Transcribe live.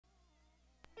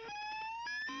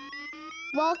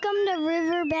Welcome to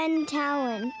Riverbend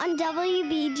Talent on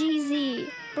WBGZ.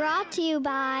 Brought to you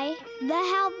by the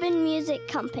Halpin Music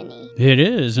Company. It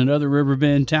is another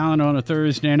Riverbend Talent on a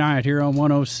Thursday night here on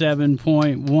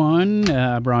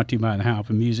 107.1. Brought to you by the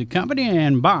Halpin Music Company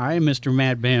and by Mr.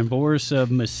 Matt Van Boris of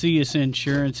Macias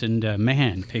Insurance. And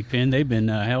man, Pigpen, they've been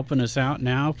helping us out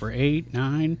now for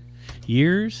 8-9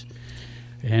 years.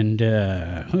 And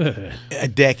a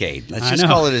decade. Let's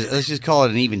just call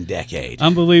it an even decade.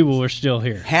 Unbelievable, we're still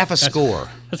here. Half a score.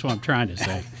 That's what I'm trying to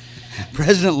say.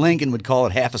 President Lincoln would call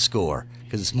it half a score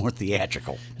because it's more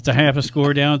theatrical. It's a half a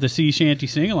score down at the Sea Shanty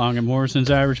Sing-Along at Morrison's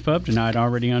Irish Pub tonight,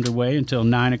 already underway until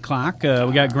 9 o'clock. We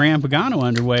got Grand Pagano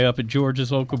underway up at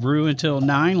George's local brew until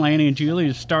 9. Lanny and Julie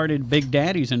have started Big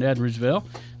Daddy's in Edwardsville.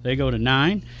 They go to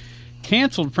 9.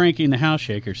 Canceled Frankie and the House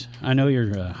Shakers. I know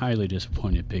you're highly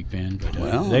disappointed, Big Ben, but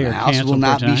they are the house canceled will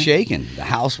not tonight. be shaken. The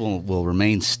house will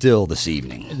remain still this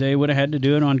evening. They would have had to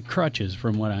do it on crutches,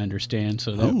 from what I understand,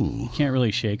 so that you can't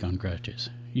really shake on crutches.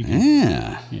 You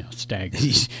can, stagger.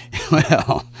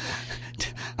 Well,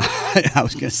 I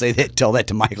was going to say that. Tell that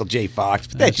to Michael J. Fox,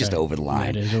 but that's just over the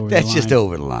line. That is over that's the line. just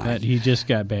over the line. But he just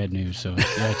got bad news, so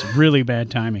that's really bad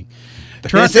timing.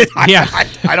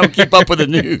 I don't keep up with the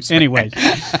news. Anyways,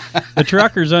 the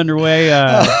trucker's underway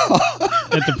at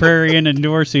the Prairie Inn in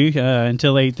Dorsey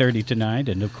until 8:30 tonight,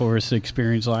 and of course,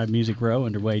 Experience Live Music Row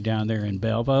underway down there in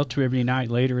Belleville. Trivia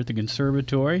night later at the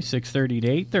Conservatory, 6:30 to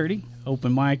 8:30.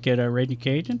 Open mic at Radio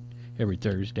Cajun every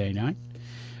Thursday night.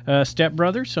 Step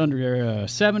Brothers under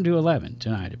 7 to 11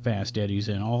 tonight at Fast Eddie's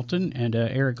in Alton, and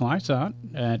Eric Lysott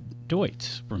at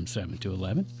Doit's from 7 to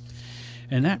 11.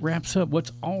 And that wraps up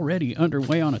what's already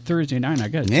underway on a Thursday night. And I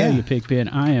got to tell you, Pigpen,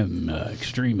 I am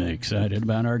extremely excited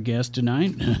about our guest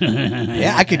tonight.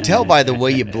 Yeah, I could tell by the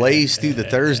way you blazed through the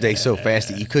Thursday so fast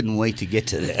that you couldn't wait to get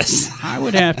to this. I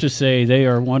would have to say they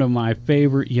are one of my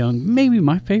favorite maybe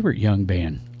my favorite young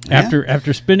band. Yeah?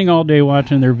 After spending all day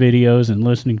watching their videos and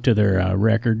listening to their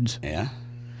records. Yeah.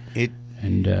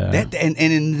 And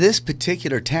in this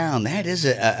particular town, that is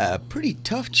a pretty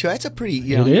tough choice. That's a pretty,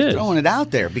 you're throwing it out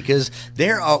there because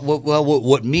there are,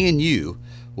 what me and you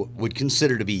would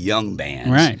consider to be young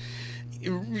bands. Right.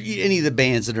 Any of the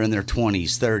bands that are in their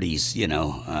 20s, 30s,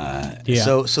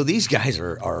 So these guys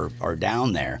are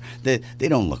down there. They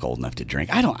don't look old enough to drink.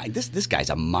 This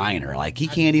guy's a minor. Like he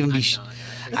can't even be.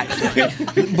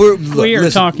 We are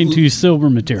talking to Silver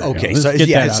Material. Okay, so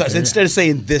instead of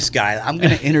saying this guy, I'm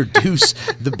going to introduce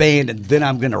the band and then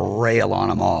I'm going to rail on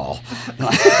them all.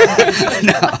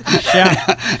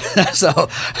 So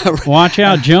watch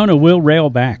out, Jonah will rail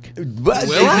back. But,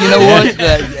 you know what?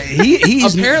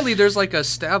 He's apparently there's like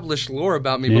established lore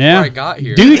about me before I got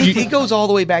here. Dude, he goes all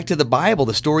the way back to the Bible,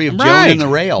 the story of Jonah and the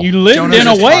rail. You lived in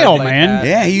a whale, man.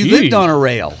 Yeah, you lived on a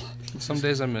rail. Some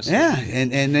days I miss it. Yeah,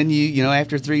 and then you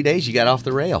after 3 days you got off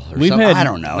the rail or something. I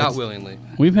don't know. Not willingly.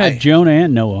 We've had Jonah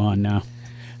and Noah on now.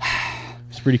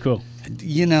 It's pretty cool.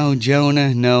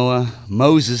 Jonah, Noah,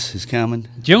 Moses is coming.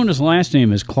 Jonah's last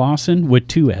name is Clausen with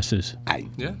 2 S's.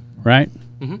 Right?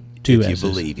 Mm-hmm. 2 S's. You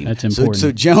believe him. That's important.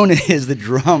 So Jonah is the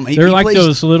drum. They're like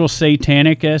those little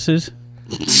satanic S's.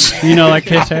 Like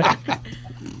Kiss had.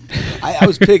 I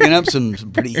was picking up some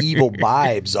pretty evil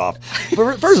vibes off.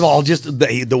 First of all, just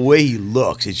the way he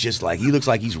looks. It's just like he looks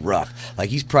like he's rough. Like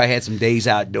he's probably had some days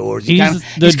outdoors. He's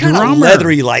kind of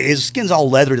leathery. Like his skin's all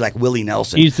leathery, like Willie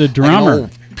Nelson. He's the drummer.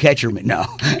 Like catcher. No.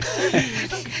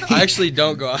 I actually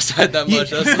don't go outside that much.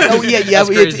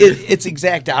 It's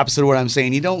exact opposite of what I'm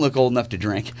saying. You don't look old enough to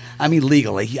drink. I mean,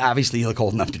 legally, obviously, you look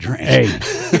old enough to drink. Hey,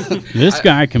 this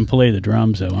guy can play the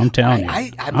drums, though. I'm telling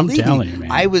you. I'm telling you,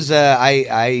 man.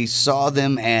 I saw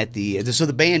them at the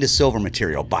band is Silver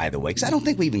Material, by the way, because I don't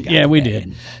think we even got. Yeah, we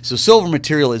did. So Silver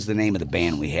Material is the name of the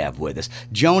band we have with us.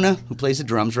 Jonah, who plays the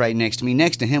drums, right next to me.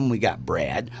 Next to him, we got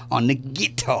Brad on the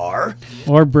guitar,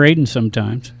 or Braden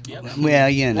sometimes. Yep. Well,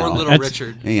 or Little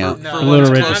Richard.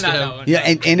 Little Richard. Yeah,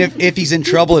 and if he's in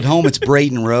trouble at home, it's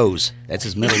Braden Rose. That's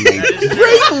his middle name. Braden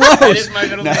Rose. That is my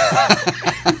middle name.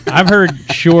 I've heard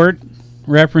short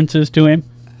references to him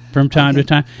from time to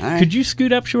time. Right. Could you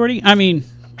scoot up, Shorty? I mean,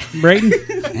 Braden?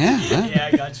 Yeah,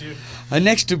 I got you.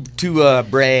 Next to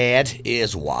Brad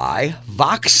is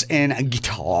Vox and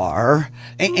guitar,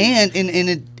 and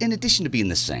in addition to being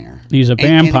the singer, he's a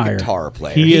vampire. And a guitar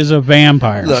player. He is a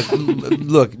vampire.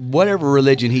 Look, whatever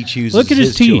religion he chooses, look at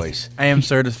his teeth. Choice. I am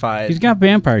certified. He's got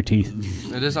vampire teeth.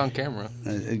 It is on camera.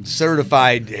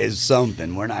 Certified as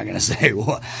something. We're not going to say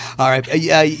what. All right,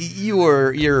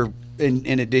 you're.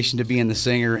 In addition to being the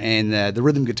singer and the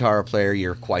rhythm guitar player,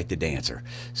 you're quite the dancer.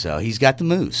 So he's got the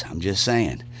moves. I'm just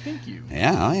saying. Thank you.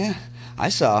 Yeah, oh yeah. I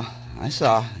saw I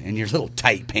saw in your little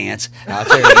tight pants out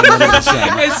there in the middle of the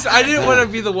sun. I didn't want to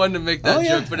be the one to make that Oh,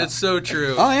 yeah. joke, but it's so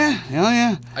true. Oh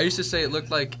yeah. I used to say it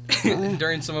looked like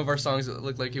during some of our songs it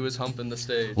looked like he was humping the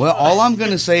stage. Well, all I'm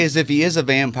going to say is if he is a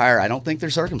vampire, I don't think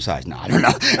they're circumcised. No, I don't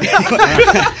know.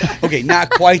 Okay, not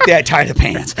quite that tight of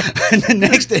pants. And then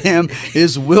next to him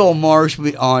is Will Marsh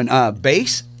on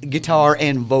bass, guitar,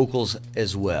 and vocals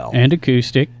as well. And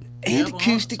acoustic. And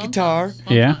acoustic guitar.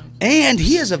 Yeah. And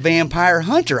he is a vampire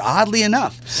hunter, oddly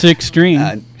enough. Six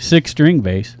string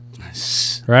bass.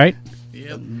 Right?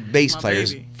 Yep. Bass My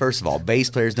players, baby. first of all, bass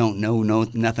players don't know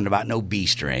nothing about no B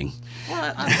string.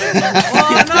 Well,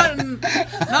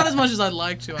 not as much as I'd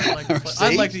like to.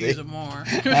 I'd like to use it more.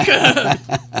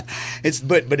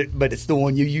 But it's the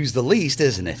one you use the least,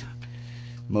 isn't it?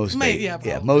 Most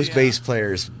bass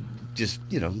players just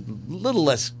a little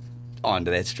less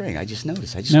onto that string. I just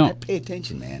noticed. I pay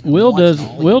attention, man. Will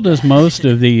does most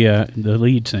of the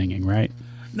lead singing, right?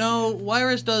 No,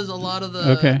 Wyris does a lot of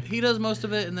the. Okay. He does most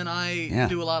of it, and then I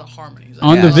do a lot of harmonies.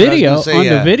 On the I was gonna say,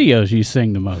 the videos, you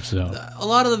sing the most, though. A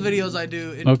lot of the videos I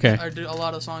do. Okay. I do a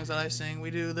lot of songs that I sing.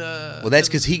 We do the. Well, that's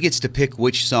because he gets to pick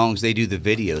which songs they do the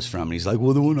videos from. And he's like,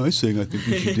 well, the one I sing, I think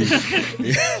we should do.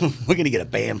 We're going to get a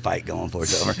band fight going for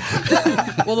it over.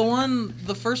 Well,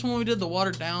 the first one we did, the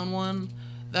watered down one,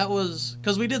 that was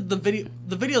because we did the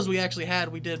videos we actually had.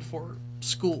 We did for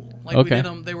school. Like we did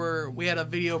them. We had a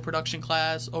video production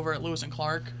class over at Lewis and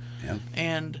Clark. Yep.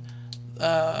 And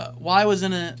Y was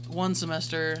in it one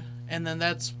semester, and then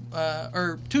that's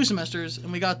or 2 semesters,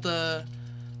 and we got the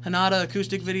Hanada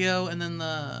acoustic video, and then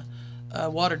the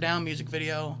watered down music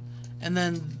video, and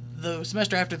then the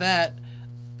semester after that,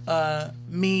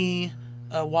 me,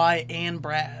 Y, and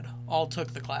Brad all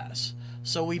took the class.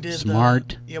 So we did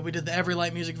we did the Every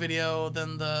Light music video,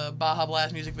 then the Baja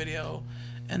Blast music video,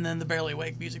 and then the Barely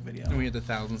Awake music video. And we had the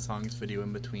 1,000 Songs video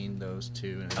in between those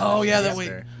two. Oh yeah, that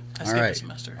way. I skipped a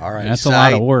semester. All right. That's a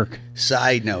lot of work.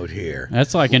 Side note here.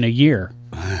 That's like in a year.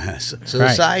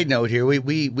 Side note here, we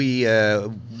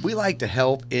like to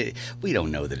help. We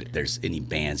don't know that there's any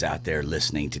bands out there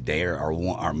listening today, or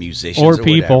our musicians, or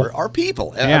people, whatever, or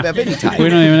people yeah. of any type. We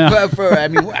don't even know.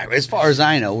 But as far as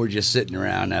I know, we're just sitting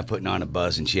around putting on a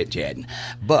buzz and chit chatting.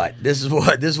 But this is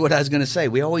what I was going to say.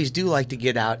 We always do like to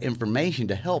get out information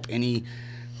to help any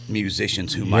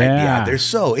musicians who might be out there.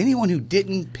 So anyone who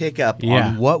didn't pick up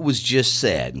on what was just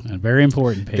said, very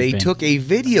important. They took a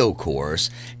video course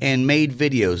and made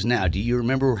videos. Now, do you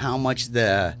remember how much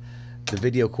the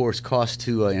video course cost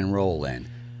to enroll in?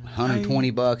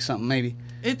 $120, something maybe.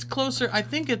 It's closer. I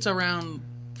think it's around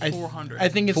 400. I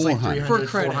think it's 400. Like 300, for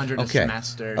credit. 400 a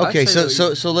semester. Okay, so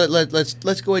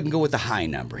let's go ahead and go with the high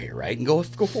number here, right? And go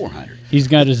 400. He's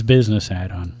got his business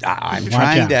hat on. I'm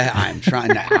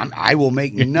trying. I will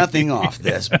make nothing off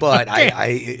this, but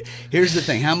here's the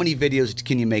thing: how many videos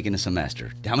can you make in a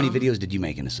semester? How many videos did you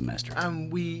make in a semester?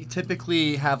 We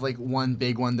typically have like one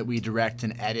big one that we direct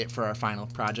and edit for our final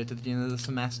project at the end of the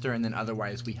semester, and then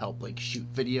otherwise we help like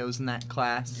shoot videos in that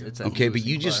class. It's okay, but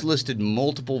you just listed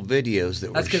multiple videos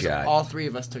that were because shot. all 3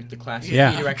 of us took the class.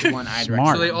 Yeah. He directed one, I directed Smart.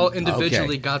 one. So they all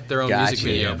individually got their own music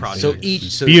video project.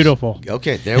 Beautiful.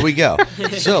 Okay, there we go.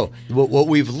 So what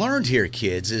we've learned here,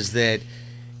 kids, is that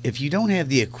if you don't have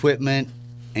the equipment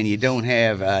and you don't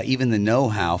have even the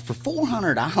know-how, for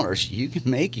 $400 you can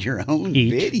make your own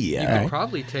video. You could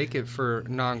probably take it for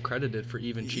non-credited for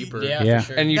even cheaper. Yeah. For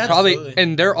sure. And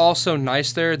and they're also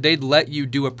nice there. They'd let you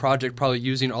do a project probably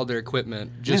using all their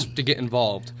equipment just to get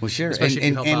involved. Well, sure. Especially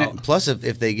if you help out. Plus,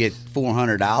 if they get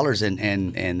 $400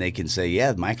 and they can say,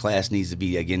 yeah, my class needs to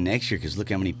be again next year because look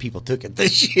how many people took it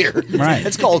this year. Right.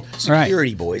 That's called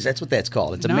security, boys. That's what that's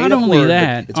called. It's a Not made-up only word,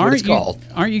 that, but it's what it's called.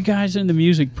 Aren't you guys in the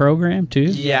music program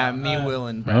too? Yeah, me, Will,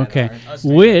 and Brad. Okay,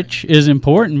 which is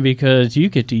important because you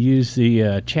get to use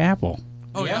the chapel.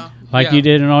 Oh yeah. Like you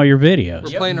did in all your videos.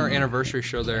 We're playing our anniversary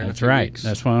show there in a few weeks.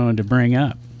 That's what I wanted to bring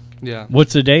up. Yeah.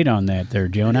 What's the date on that there,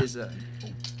 Jonah?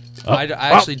 I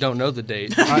actually don't know the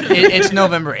date. It's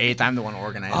November 8th. I'm the one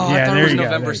organizing. Oh, Yeah, I thought there it was you go.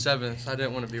 November 7th. I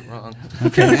didn't want to be wrong.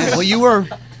 Okay. Well, you were.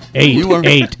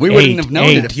 8. We wouldn't have known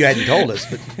it if you hadn't told us.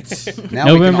 But now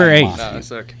November we can all 8th. No,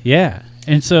 it's okay. Yeah,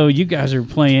 and so you guys are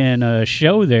playing a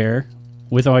show there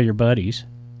with all your buddies.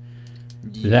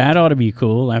 That ought to be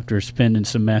cool after spending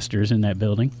semesters in that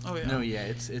building. Oh yeah. No, yeah,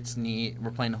 it's neat.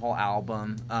 We're playing the whole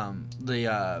album.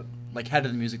 The head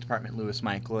of the music department, Lewis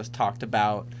Michael, has talked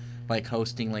about like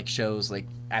hosting like shows like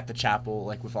at the chapel,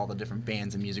 like with all the different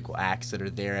bands and musical acts that are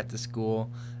there at the school.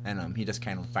 And he just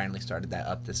kind of finally started that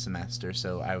up this semester.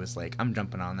 So I was like, I'm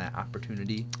jumping on that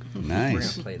opportunity. Nice. We're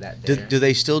gonna play that there. Do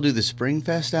they still do the Spring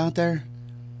Fest out there?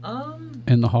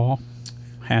 In the hall.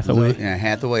 Hathaway. Yeah,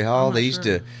 Hathaway Hall. I'm They not used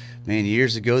sure. to, man,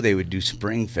 years ago they would do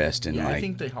Springfest, and Yeah, I like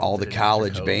think they all the halted it after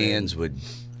college COVID. bands would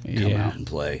come Yeah. out and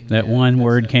play. That one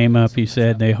word came up. He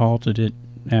said they halted it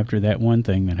after that one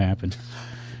thing that happened.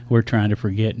 We're trying to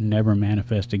forget and never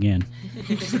manifest again.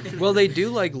 Well, they do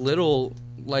like little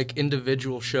like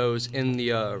individual shows in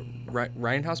the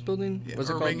Ryan House building. What's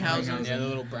it called? Ring houses. Yeah, the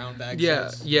little brown bag Yeah,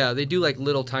 sets. yeah, they do like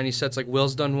little tiny sets. Like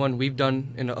Will's done one. We've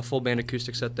done a full band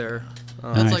acoustic set there.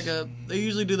 That's Nice. like they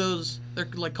usually do those. They're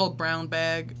like called brown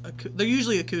bag. They're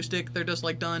usually acoustic. They're just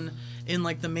like done in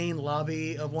like the main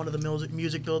lobby of one of the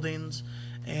music buildings,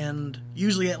 and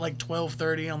usually at like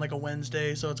 12:30 on like a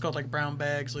Wednesday. So it's called like brown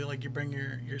bag. So like you bring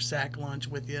your sack lunch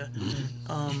with you,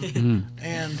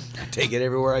 and Take it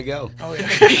everywhere I go. oh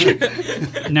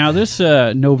yeah, Now, this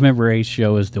November 8th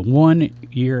show is the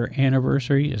 1-year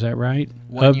anniversary. Is that right?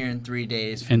 1 year and 3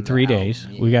 days. In from 3 the days.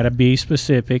 album, We yeah. got to be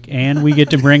specific, and we get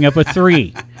to bring up a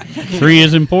 3. 3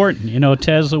 is important. You know,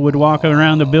 Tesla would walk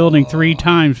around the building 3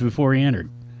 times before he entered.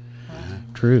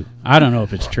 True. I don't know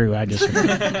if it's true. I just.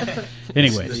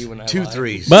 Anyways, You and I 2 live.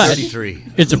 3s. But- 33.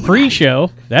 it's a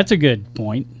pre-show. That's a good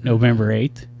point. November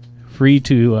 8th. Free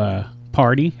to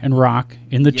party and rock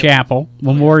in the chapel,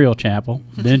 Memorial Chapel,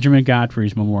 Benjamin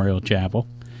Godfrey's Memorial Chapel.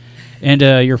 And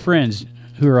your friends,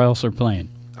 who else are playing?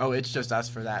 Oh, it's just us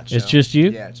for that show. It's just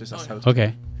you? Yeah, it's just us hosting.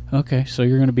 Okay. Okay, so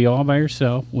you're going to be all by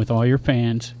yourself with all your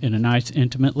fans in a nice,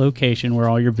 intimate location where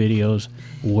all your videos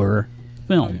were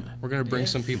filmed. We're gonna bring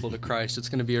some people to Christ. It's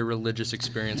gonna be a religious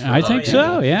experience. For I us. think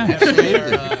so, yeah. Absolutely.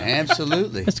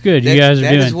 Absolutely. That's good. You guys are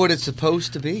That is doing. what it's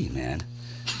supposed to be, man.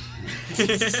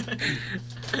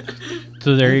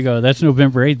 So there you go. That's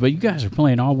November 8th, but you guys are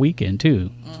playing all weekend,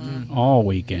 too. All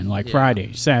weekend, like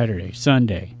Friday, Saturday,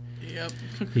 Sunday. yep.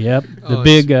 Yep. The Oh,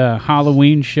 big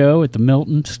Halloween show at the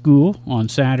Milton School on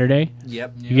Saturday.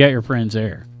 Yep. You got your friends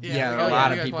there. Yeah, oh, a lot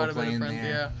we of got people quite a bit playing friends, there.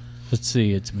 Yeah. Let's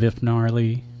see. It's Biff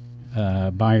Gnarly,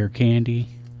 Buyer Candy.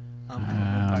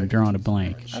 I'm drawing a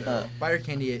blank. Buyer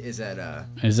Candy is at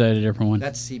Is that a different one?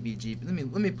 that's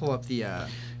CBGB. Let me pull up the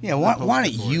Yeah, why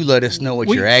don't you let us know what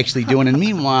you're actually doing? And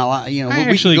meanwhile, we can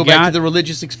actually go back got- to the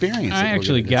religious experience. I that we're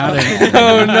actually gonna got talk it.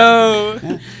 Oh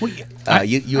no! about.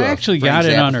 You I a actually Frank got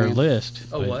it Zappa on our fan? list.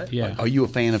 Oh, but what? Yeah. Are you a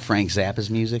fan of Frank Zappa's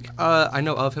music? I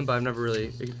know of him, but I've never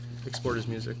really explored his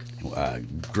music.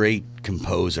 Great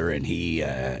composer, and he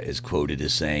is quoted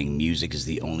as saying, "Music is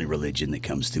the only religion that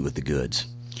comes through with the goods."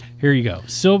 Here you go.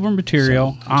 Silver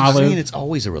material, I'm just saying olive, it's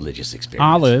always a religious experience.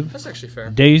 olive, That's actually fair.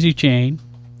 daisy chain,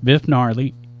 Biff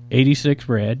Gnarly, 86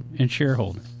 red, and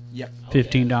Shareholder. Yep.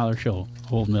 $15 show.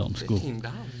 Old Milton School.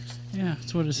 $15. Yeah,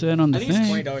 that's what it said on the I think it's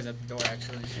thing. $20 at the door,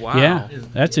 actually. Wow. Yeah,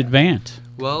 that's advanced.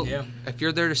 Well, Yeah. if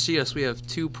you're there to see us, we have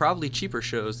 2 probably cheaper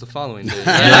shows the following day.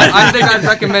 I think I'd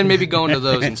recommend maybe going to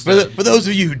those instead. For those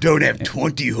of you who don't have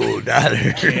 $20 whole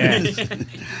dollars.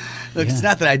 Look, it's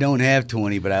not that I don't have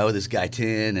 20, but I owe this guy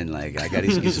 10, and like I got to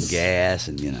get some gas,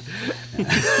 and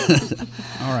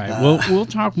All right, we'll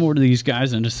talk more to these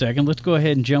guys in a second. Let's go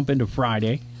ahead and jump into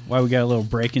Friday. While we got a little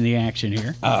break in the action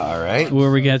here. All right. Where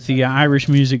we got the Irish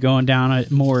music going down at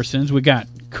Morrison's. We got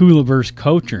Kooliverse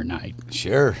Couture night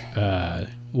Sure.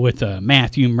 with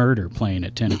Mathew Murder playing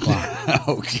at 10 o'clock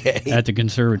Okay. at the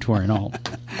Conservatory in Alton.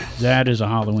 That is a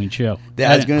Halloween show.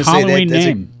 I was going to say Halloween that's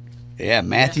name. Yeah,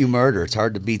 Mathew Murder. It's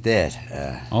hard to beat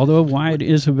that. Although Wyatt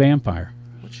is a vampire.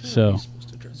 So,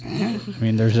 I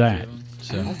mean, there's that.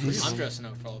 So I'm dressing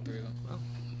up for all 3 of them.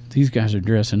 these guys are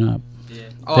dressing up. Yeah.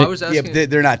 Oh, They- I was Yeah, asking. but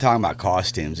they're not talking about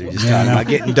costumes. They're just talking about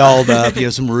getting dolled up,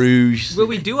 some rouge. Well,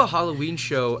 we do a Halloween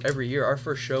show every year. Our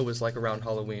first show was like around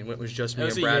Halloween when it was just me That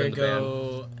was and a Brad year in the band.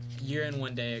 ago, year and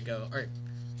 1 day ago.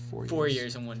 Or 4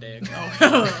 years and 1 day ago.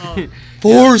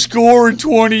 Oh,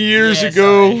 20 years Yeah,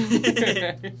 ago.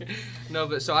 sorry. No,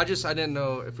 but so I didn't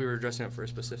know if we were dressing up for a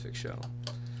specific show.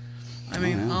 I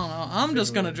mean, I don't know. I'm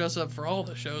just gonna dress up for all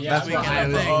the shows Yeah, this that's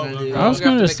weekend. what I I think. was I was We're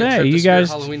gonna gonna have to make a say, trip to you Spirit guys-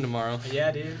 Halloween tomorrow.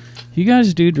 Yeah, dude. You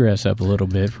guys do dress up a little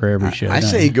bit for every show. I don't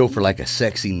say you? go for like a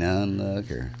sexy nun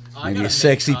look, or I maybe got a a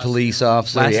sexy maid police costume.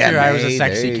 officer. Last Yeah, year I was a maid, there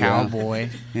sexy you go. cowboy.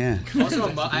 Yeah.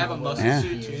 Also, I have a muscle Yeah.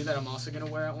 suit too that I'm also gonna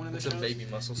wear at one of the It's a shows. baby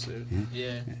muscle suit.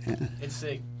 Yeah, it's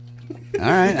sick. All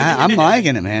right, I'm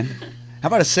liking it, man. How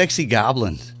about a sexy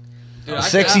goblin? Dude, A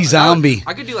sexy zombie.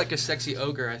 I could do like a sexy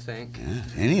ogre, I think.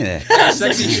 Any of that? Like a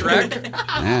sexy Shrek.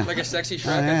 Yeah. Like a sexy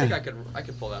Shrek. Oh, yeah. I think I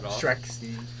could pull that off.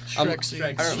 Shrexy.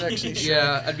 Shrexy.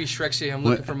 Yeah, I'd be Shreksy. I'm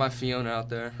looking for my Fiona out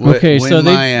there. Okay, When so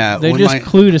my, they when just my-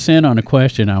 clued us in on a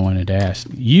question I wanted to ask.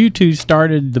 You two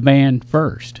started the band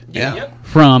first Yeah. Yep.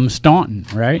 from Staunton,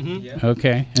 right? Yeah.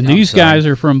 Okay, and I'm these sorry. guys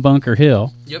are from Bunker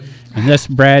Hill, Yep. and that's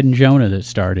Brad and Jonah that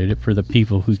started it for the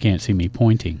people who can't see me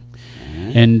pointing.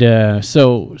 And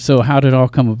so how did it all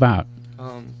come about?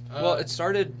 Well, it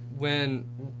started when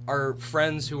our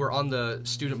friends who were on the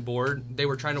student board, they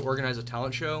were trying to organize a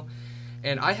talent show.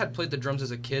 And I had played the drums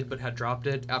as a kid, but had dropped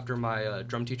it after my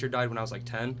drum teacher died when I was like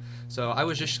 10. So I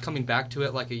was just coming back to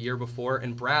it like a year before,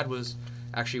 and Brad was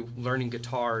actually learning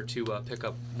guitar to pick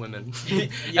up women.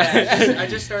 Yeah, I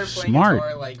just started playing Smart.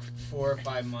 guitar like 4 or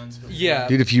 5 months before. Yeah.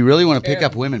 Dude, if you really want to pick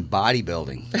up women,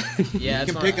 bodybuilding. Yeah,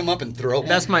 You can pick them up and throw them.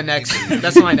 That's my next.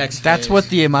 That's my next. That's phase. what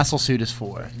the muscle suit is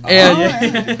for.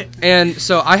 And, and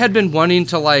so I had been wanting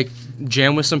to like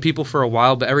jam with some people for a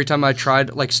while, but every time I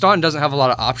tried, like Staunton doesn't have a lot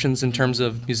of options in terms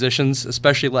of musicians,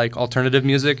 especially like alternative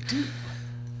music. Dude,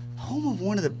 home of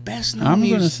one of the best I'm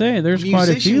going to say there's quite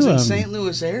a few musicians in of them. St.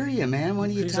 Louis area, man. What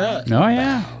are you talking Oh,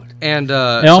 yeah. about? And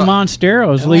El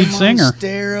Monstero's lead singer.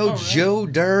 Monstero, Joe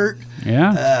Dirt.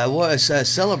 Yeah. What is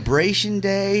Celebration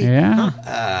Day?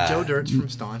 Yeah. Joe Dirt's from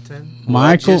Staunton.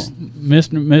 Michael, just-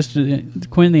 Mr.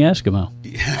 Quinn the Eskimo.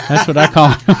 That's what I call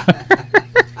him.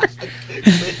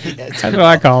 That's what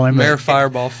I call him. Mayor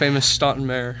Fireball, famous Staunton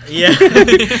mayor. Yeah.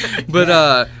 But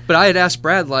I had asked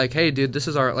Brad like, hey dude, this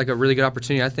is our like a really good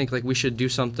opportunity. I think like we should do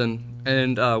something,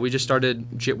 and we just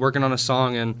started working on a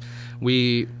song, and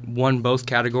we won both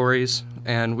categories,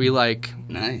 and we like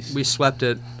Nice. we swept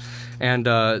it, and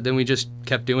then we just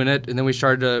kept doing it, and then we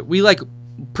started to we like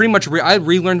pretty much I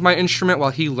relearned my instrument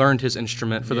while he learned his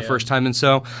instrument for the first time, and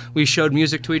so we showed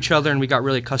music to each other, and we got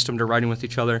really accustomed to writing with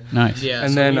each other. Nice. Yeah.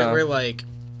 And so then, we're like.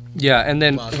 Yeah, and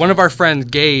then Love one of our friends,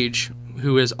 Gage,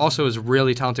 who is also is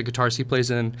really talented guitarist, he plays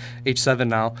in H7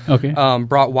 now. Okay.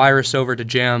 Brought Wyrus over to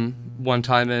jam one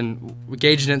time, and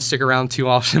Gage didn't stick around too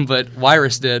often, but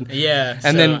Wyrus did. Yeah.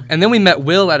 And then we met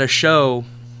Will at a show.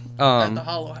 At the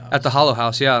Hollow House. At the Hollow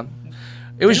House, yeah.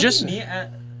 It was Didn't just. we meet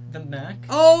at the Mac.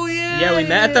 Oh yeah. Yeah, we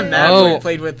met at the Mac. Oh. We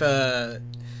played with XOKs.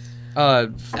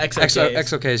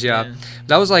 XOKs. Yeah.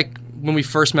 That was like when we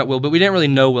first met Will, but we didn't really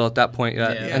know Will at that point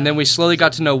yet. Yeah. And then we slowly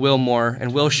got to know Will more,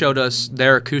 and Will showed us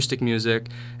their acoustic music,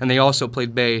 and they also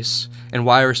played bass, and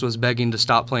Wyrus was begging to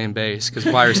stop playing bass because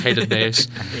Wyrus hated bass.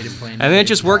 Hated playing And then it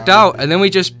just worked out, and then we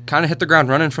just kind of hit the ground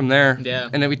running from there. Yeah.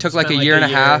 And then we took Spent like a like year a and a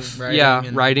year half,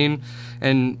 writing writing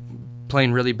and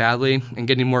playing really badly and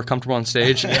getting more comfortable on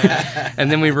stage.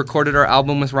 And then we recorded our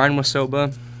album with Ryan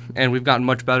Wasoba, and we've gotten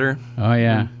much better. Oh,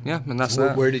 yeah. Yeah, and that's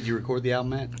that. Where did you record the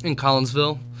album at? In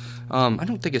Collinsville. I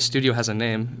don't think his studio has a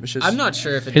name. It's just I'm not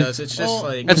sure if it does. It's just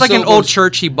like It's like an Wasoba's- old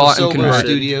church he bought and Wasoba converted.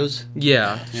 Studios.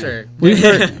 Yeah. sure.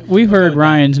 We've heard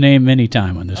Ryan's name many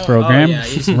times on this program. yeah,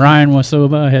 he's- Ryan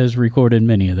Wasoba has recorded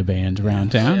many of the bands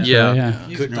around town. so, Yeah.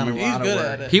 Couldn't remember. He's good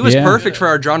at it. He was Yeah. perfect for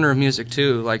our genre of music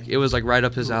too. Like it was like right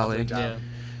up his alley. Yeah.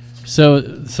 So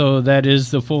that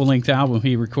is the full length album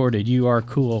he recorded. You Are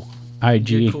Cool. IG.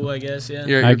 You're cool, I guess. Yeah.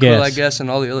 You're I cool, I guess. guess, and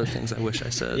all the other things I wish I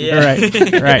said.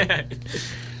 Yeah.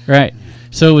 Right.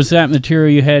 So was that material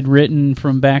you had written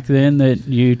from back then that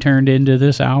you turned into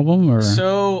this album, or?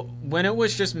 So when it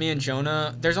was just me and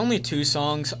Jonah, there's only 2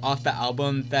 songs off the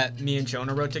album that me and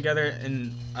Jonah wrote together,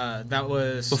 and that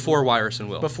was Before Wyrus and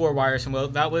Will. Before Wyrus and Will.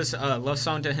 That was Love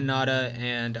Song to Hinata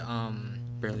and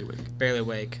Barely Awake. Barely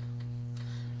Awake.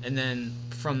 And then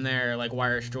from there, like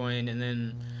Wyrus joined, and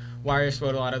then Wyrus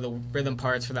wrote a lot of the rhythm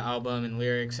parts for the album and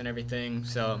lyrics and everything.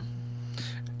 So.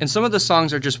 And some of the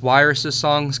songs are just Wyrus's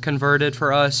songs converted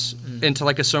for us into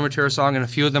like a summer material song, and a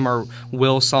few of them are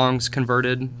Will songs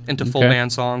converted into full Okay.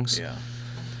 band songs. Yeah.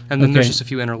 And then there's Okay. just a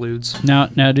few interludes. Now,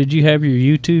 did you have your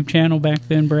YouTube channel back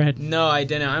then, Brad? No, I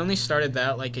didn't. I only started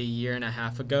that like a year and a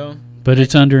half ago. But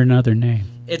it's under another name.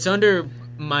 It's under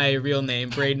my real name,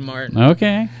 Braden Martin.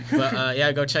 Okay. But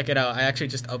yeah, go check it out. I actually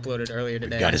just uploaded earlier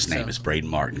today. God, his so- name is Braden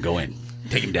Martin. Go in.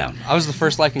 Take him down. I was the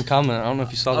first like and comment. I don't know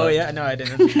if you saw that. Oh yeah, no, I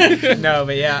didn't. No,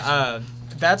 but yeah,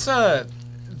 that's the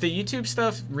YouTube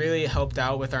stuff really helped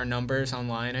out with our numbers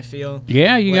online. I feel.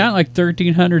 Yeah, you got like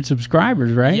 1,300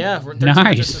 subscribers, right? Yeah, we're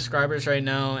 1,300 nice. subscribers right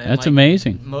now. And That's like,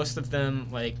 amazing. Most of them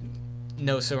like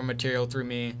know silver material through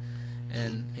me,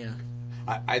 and yeah.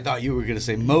 I thought you were going to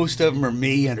say most of them are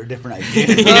me under different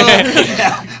identities.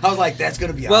 I was like, that's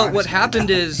going to be Well, honest, what man. happened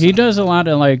is He does a lot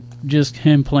of like just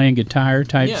him playing guitar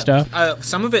type Yeah, stuff.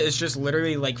 some of it is just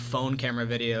literally like phone camera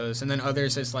videos, and then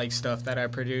others is like stuff that I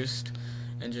produced,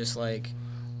 and just like,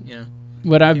 you know.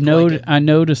 What I've people like noticed, it. I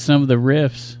noticed some of the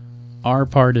riffs are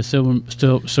part of silver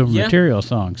Yeah. material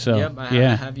songs. So Yep, I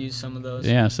yeah, have used some of those.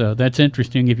 yeah. So that's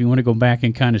interesting. If you want to go back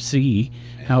and kind of see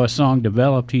how a song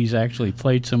developed, he's actually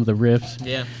played some of the riffs.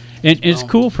 Yeah. And it's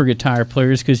cool for guitar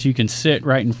players because you can sit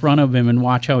right in front of him and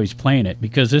watch how he's playing it.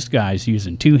 Because this guy's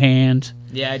using 2 hands.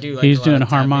 Yeah, I do. Like He's a lot doing of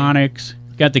tapping. harmonics.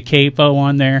 Got the capo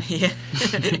on there. Yeah.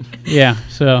 Yeah,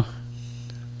 so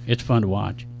it's fun to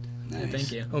watch. Nice.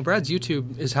 Thank you. Well, Brad's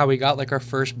YouTube is how we got like our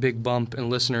first big bump in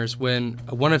listeners when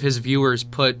one of his viewers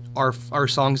put our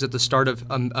songs at the start of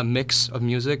a mix of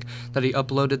music that he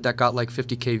uploaded that got like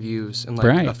 50K views in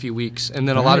like a few weeks. And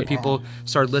then a lot of people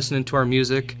started listening to our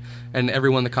music, and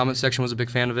everyone in the comment section was a big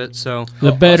fan of it. So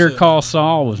the Better Call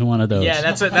Saul was one of those. Yeah,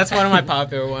 that's one of my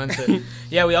popular ones.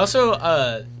 Yeah, we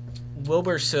also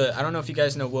Wilbur Soot. I don't know if you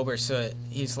guys know Wilbur Soot.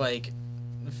 He's like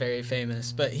very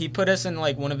famous, but he put us in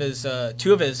like one of his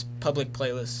two of his public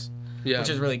playlists, which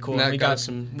is really cool. We got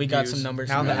some numbers.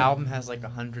 Now the album has like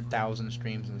 100,000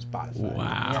 streams on Spotify.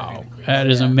 Wow, that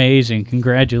is amazing!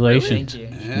 Congratulations! Really?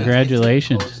 Thank you.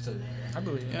 Congratulations! I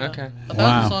believe it. Yeah. Okay.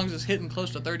 1,000 songs is hitting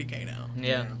close to 30K now.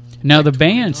 Yeah. Now the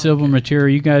band Silver Material,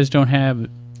 you guys don't have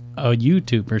a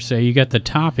YouTube per se. You got the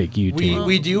Topic YouTube.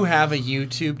 We do have a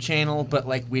YouTube channel, but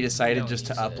like we decided just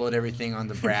to upload everything on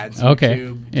the Brad's Okay.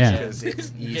 YouTube Yeah. because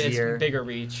it's easier. It's bigger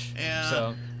reach. Yeah.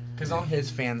 So Because all his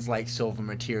fans like Silver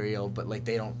Material, but like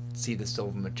they don't see the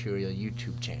Silver Material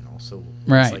YouTube channel, so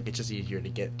it's like it's just easier to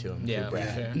get to him. Yeah. through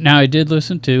Brad. Sure. Now I did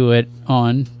listen to it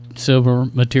on Silver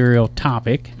Material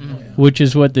Topic, which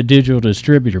is what the digital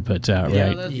distributor puts out,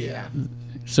 right? Yeah.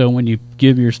 So when you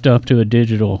give your stuff to a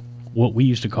digital, what we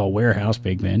used to call warehouse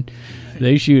big men,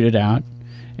 they shoot it out,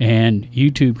 and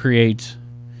YouTube creates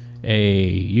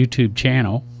a YouTube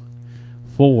channel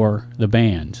for the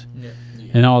bands.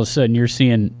 And all of a sudden you're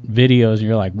seeing videos and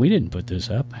you're like, we didn't put this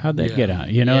up. How'd that get out?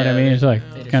 You know what I mean? It's like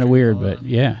kind of weird, but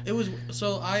yeah. It was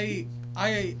so I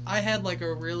had like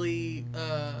a really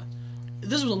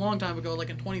this was a long time ago, like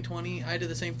in 2020. I did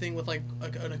the same thing with like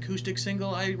an acoustic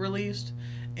single I released,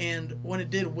 and when it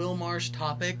did Will Marsh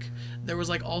Topic, there was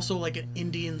like also like an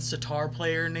Indian sitar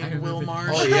player named Will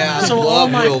Marsh. Oh yeah, so I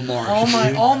love Will Marsh.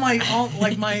 all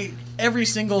my every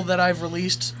single that I've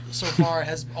released so far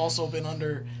has also been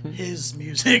under his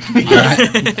music.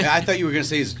 I thought you were going to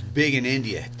say he's big in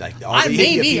India. Like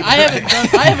maybe I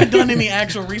haven't done any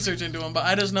actual research into him, but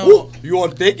I just know. Ooh, you are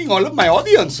taking all of my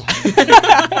audience.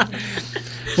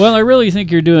 Well, I really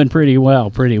think you're doing pretty well.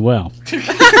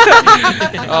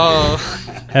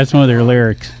 That's one of their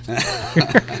lyrics.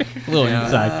 A little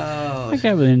inside. I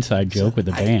have an inside joke with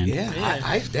the band.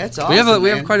 That's awesome. We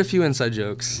have quite a few inside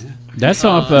jokes. Yeah. That's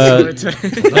off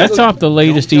the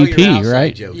latest EP,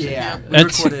 right? Yeah,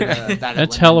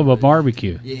 That's Hell of a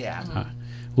Barbecue. Yeah.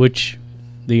 Which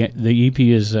the EP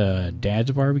is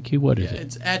Dad's Barbecue. What is it?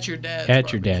 It's At Your Dad's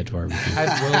At Your Dad's Barbecue.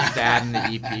 Has Will's dad in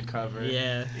the EP cover.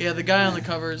 Yeah. Yeah, the guy on the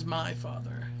cover is my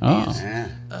father. Oh. He's, I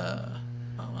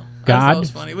don't know. God? I thought it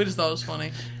was funny. We just thought it was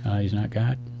funny. He's not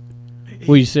God.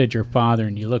 Well, you said your father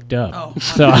and you looked up. Oh.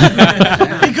 So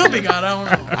He could be God. I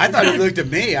don't know. I thought he looked at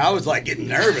me. I was like getting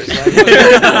nervous. Like,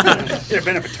 could have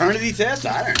been a paternity test.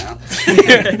 I don't know.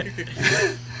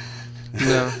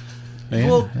 No. yeah,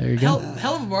 Well, there you go.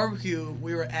 Hell of a Barbecue,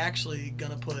 we were actually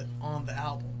going to put on the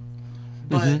album.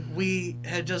 But we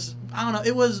had just, I don't know,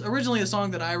 it was originally a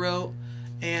song that I wrote,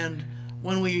 and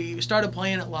when we started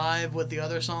playing it live with the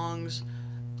other songs,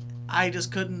 I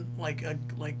just couldn't like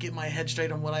get my head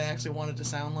straight on what I actually wanted to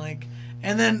sound like,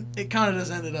 and then it kind of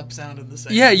just ended up sounding the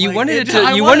same. Yeah, you wanted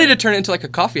to turn it into like a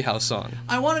coffee house song.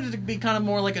 I wanted it to be kind of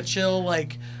more like a chill,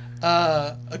 like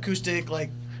acoustic,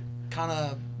 like kind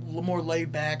of more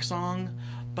laid back song.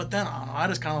 But then I don't know, I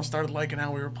just kind of started liking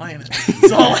how we were playing it,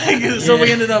 so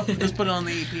we ended up just putting it on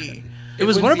the EP. It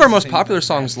was one of our most popular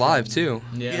songs live too.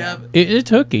 Yeah. It's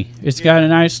hooky. It's got a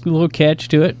nice little catch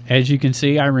to it. As you can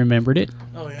see, I remembered it.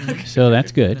 Oh yeah. So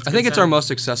that's good. I think it's our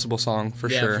most accessible song for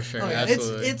sure. For sure. Oh, yeah.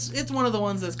 Absolutely. It's one of the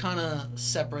ones that's kind of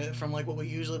separate from like what we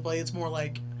usually play. It's more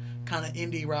like kind of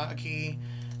indie rocky,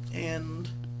 and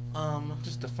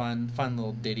just a fun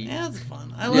little ditty. yeah, it's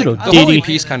fun. I Little like The whole ditty. EP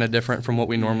is kind of different from what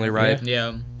we normally write.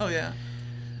 Yeah. Oh yeah,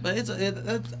 but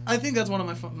I think that's one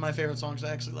of my favorite songs to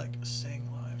actually like sing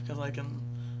live because I can.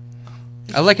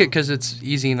 I like it because it's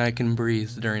easy and I can breathe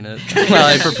during it while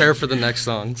I prepare for the next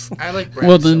songs. I like.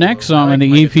 Well, the next song on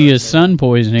the EP is Sun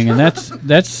Poisoning, and that's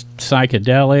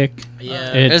psychedelic.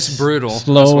 Yeah. It's brutal.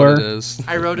 Slower. That's what it is.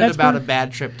 I wrote it about a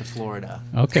bad trip to Florida.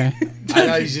 Okay. I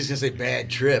thought he was just gonna say bad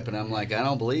trip, and I'm like, I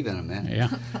don't believe in him, man. Yeah.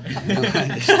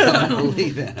 I just don't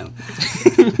believe in him.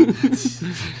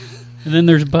 And then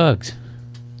there's Bugs,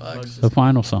 Bugs. the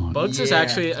final song. Bugs is Yeah.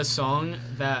 actually a song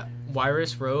that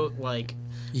Wyrus wrote like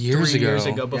Years 3 ago. years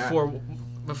ago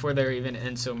before they were even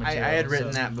in So I Material. had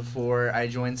written that before I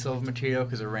joined Silver Material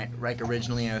because like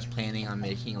originally I was planning on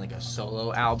making like a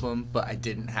solo album, but I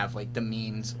didn't have like the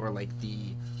means or like the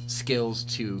skills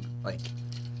to like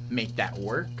make that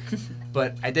work.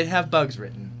 But I did have Bugs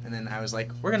written, and then I was like,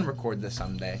 we're gonna record this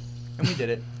someday. And we did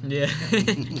it. Yeah.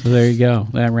 So there you go.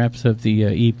 That wraps up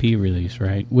the EP release,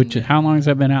 right? Which how long has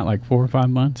that been out? Like 4 or 5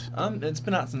 months? It's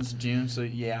been out since June, so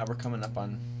yeah, we're coming up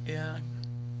on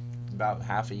about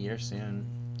half a year soon.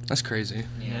 That's crazy.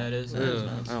 Yeah, it is. Ugh,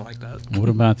 I don't like that. What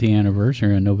about the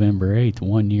anniversary on November 8th?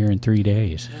 1 year and 3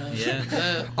 days.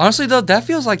 Yeah. Honestly, though, that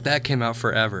feels like that came out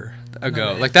forever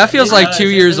ago. Like that feels like 2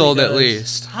 years old at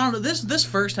least. I don't know. This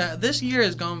first half, this year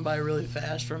has gone by really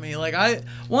fast for me. Like I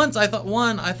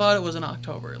thought it was in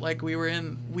October. Like we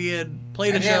had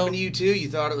played a show. Happened to you too? You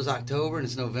thought it was October and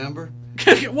it's November?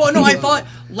 Well, no, I thought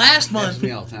last month. That's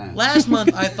me all the time. Last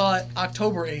month I thought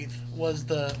October 8th was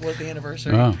the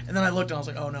anniversary, Oh. and then I looked and I was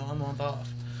like, oh no, I'm a month off.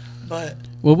 But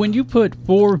Well, when you put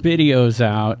 4 videos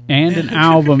out and an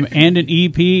album and an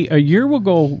EP, a year will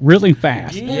go really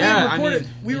fast.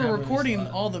 we were recording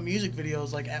all the music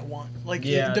videos like at one, like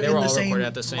Yeah, in they the were all same recorded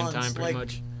at the same months, time, pretty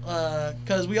much.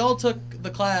 Because we all took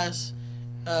the class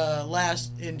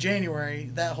last in January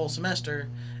that whole semester,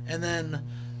 and then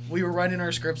we were writing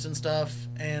our scripts and stuff,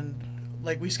 and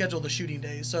like we scheduled the shooting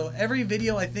days. So every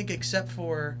video, I think, except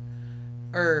for,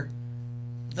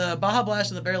 the Baja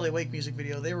Blast and the Barely Awake music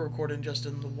video, they were recorded just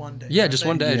in the one day. Yeah, just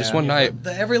one day, just one night.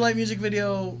 The Every Light music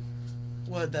video,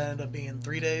 what did that end up being?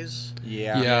 3 days?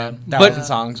 Yeah. 1,000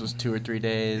 Songs was 2 or 3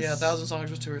 days. Yeah, 1,000 Songs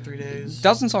was 2 or 3 days.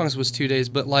 1,000 Songs was 2 days,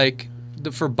 but like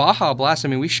for Baja Blast, I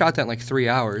mean, we shot that in like 3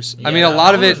 hours. Yeah, I mean, a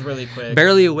lot of that it, was really quick.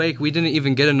 Barely Awake, we didn't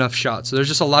even get enough shots. So there's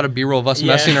just a lot of B-roll of us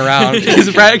messing around,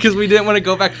 because we didn't want to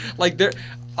go back. Like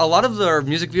a lot of our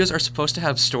music videos are supposed to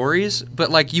have stories,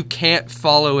 but like you can't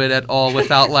follow it at all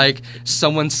without like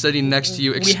someone sitting next to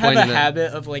you explaining it. We have a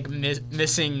habit of like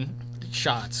missing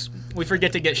shots. We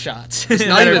forget to get shots. It's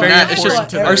not even that. It's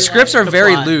just our scripts are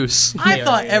very loose. I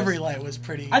thought Every Light was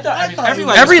pretty. I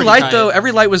thought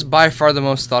Every Light was by far the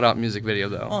most thought out music video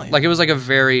though. Oh, yeah. Like it was like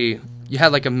you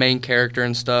had like a main character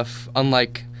and stuff,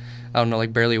 unlike I don't know,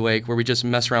 like Barely Awake, where we just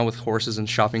mess around with horses and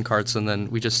shopping carts and then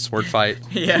we just sword fight.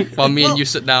 Yeah. While me and you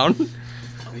sit down.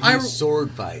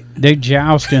 Sword fight. They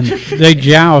joust in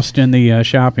the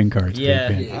shopping carts.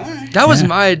 Yeah. That was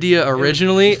my idea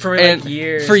originally. For and like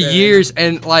years. For years,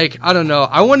 and like I don't know,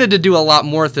 I wanted to do a lot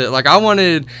more with it. Like I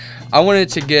wanted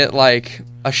to get like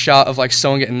a shot of like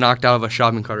someone getting knocked out of a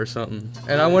shopping cart or something,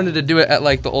 and I wanted to do it at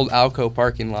like the old Alco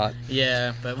parking lot.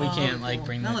 Yeah, but we can't like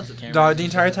bring that to the camera. The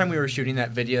entire time we were shooting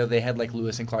that video, they had like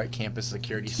Lewis and Clark campus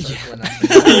security circling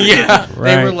us. Yeah,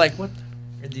 right. They were like, "What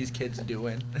are these kids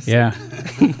doing?" Yeah.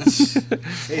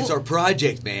 It's our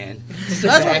project, man.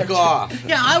 That's Back off.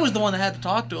 Yeah, I was the one that had to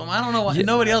talk to him. I don't know why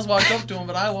nobody else walked up to him,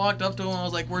 but I walked up to him and I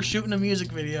was like, "We're shooting a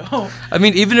music video." I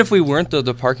mean, even if we weren't, though,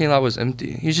 the parking lot was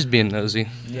empty. He's just being nosy.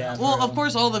 Yeah. Well, of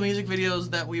course, all the music videos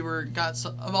that we were to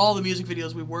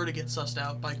get sussed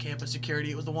out by campus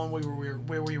security. It was the one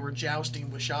where we were jousting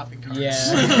with shopping carts.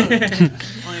 Yeah.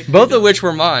 Both of which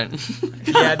were mine.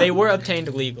 Yeah, they were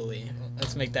obtained legally.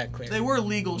 Let's make that clear. They were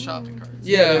legal shopping carts.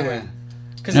 Yeah.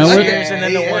 Because No, the we're- Sears and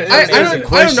then the one. I don't know. I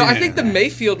question. think the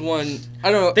Mayfield one.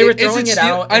 I don't know. They were Is throwing it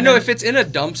out, I and know then- if it's in a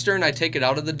dumpster and I take it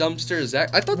out of the dumpster, is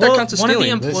that? I thought Well, that counts as one of the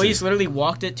stealing. employees literally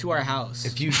walked it to our house.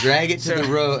 If you drag it to So- the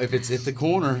road, if it's at the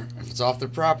corner, if it's off the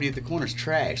property at the corner, it's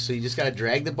trash. So you just got to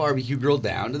drag the barbecue grill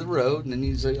down to the road, and then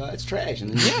you say, "Oh, it's trash," and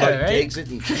then Yeah, somebody right? takes it.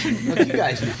 And look, you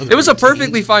guys know. It was a routines.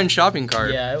 perfectly fine shopping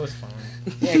cart. Yeah, it was fun.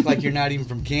 You act like you're not even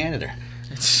from Canada.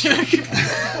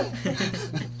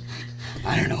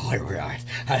 I don't know where we are.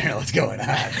 I don't know what's going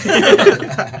on.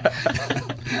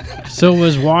 So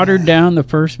was Watered Down the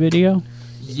first video?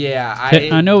 Yeah,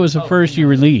 I know it was the first you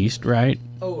released, right?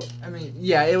 Oh, I mean,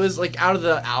 yeah, it was like out of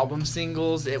the album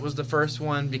singles, it was the first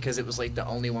one because it was like the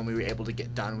only one we were able to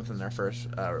get done within our first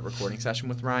recording session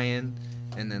with Ryan.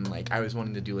 And then like I was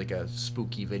wanting to do like a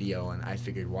spooky video, and I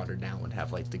figured Watered Down would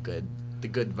have like the good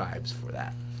vibes for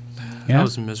that. Yeah. I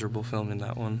was miserable filming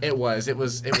that one. It was it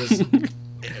was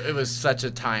such a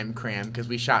time cram because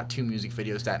we shot 2 music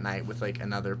videos that night with like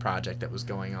another project that was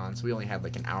going on, so we only had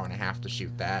like an hour and a half to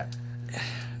shoot that.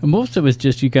 And most of it's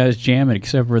just you guys jamming,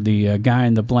 except for the guy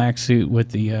in the black suit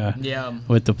with the Yeah.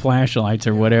 with the flashlights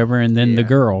or whatever, and then the Yeah.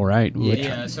 girl, right?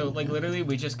 Yeah, so like literally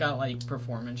we just got like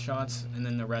performance shots, and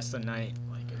then the rest of the night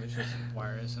like it was just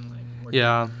wires and like.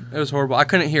 Yeah, it was horrible. I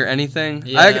couldn't hear anything.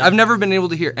 Yeah. I've never been able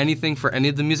to hear anything for any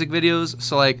of the music videos,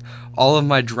 so like all of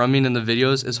my drumming in the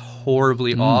videos is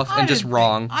horribly off and just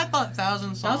wrong. I thought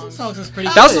 1,000 Songs. 1,000 Songs was pretty.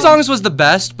 1,000 Songs was the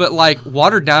best, but like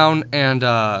Watered Down and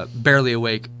Barely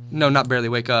Awake. No, not Barely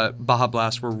Awake. Baja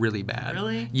Blast were really bad.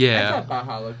 Really? I Yeah. thought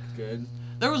Baja looked good.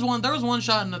 There was one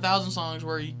shot in 1,000 Songs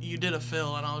where you did a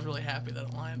fill, and I was really happy that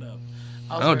it lined up.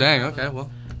 I was Oh very dang. proud of Okay. that. Well.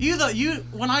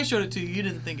 When I showed it to you, you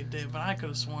didn't think it did, but I could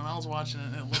have sworn. I was watching it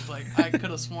and it looked like I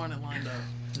could have sworn it lined up.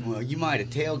 Well, you might have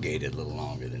tailgated a little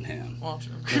longer than him. Well,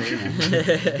 true.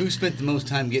 Who spent the most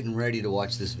time getting ready to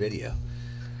watch this video?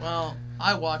 Well,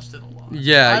 I watched it a lot.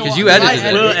 Yeah, because you edited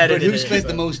it. But who spent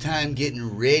the most time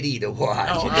getting ready to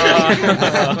watch?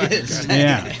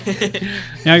 Yeah.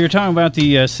 Now you're talking about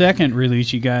the second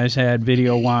release you guys had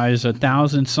video-wise,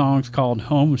 1,000 songs called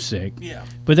Homesick. Yeah.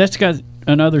 But that's got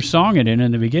another song in it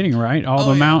in the beginning, right? All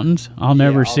the mountains I'll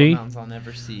never All see. the mountains I'll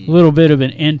never see. A little bit of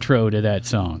an intro to that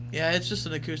song. Yeah, it's just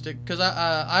an acoustic because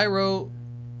I wrote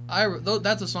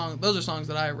that's a song. Those are songs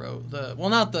that I wrote.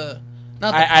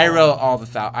 I wrote all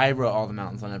the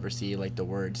mountains I'll never see, like the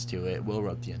words to it. Will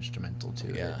wrote the instrumental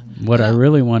to it. What I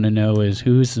really want to know is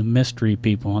who's the mystery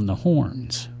people on the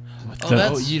horns.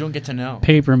 You don't get to know.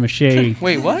 Paper mache.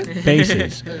 Wait, what?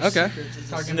 Faces. Okay.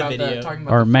 Talking about the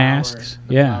Or masks.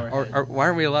 Yeah. Or why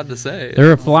aren't we allowed to say?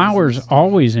 There are flowers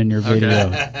always in your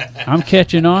video. I'm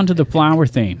catching on to the flower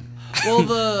theme.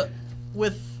 Well,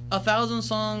 with 1,000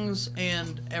 songs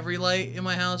and Every Light in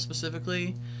my house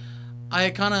specifically, I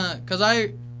kind of, because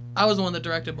I was the one that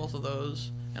directed both of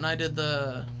those, and I did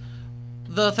the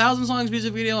 1,000 Songs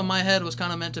music video in my head was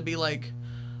kind of meant to be like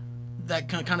that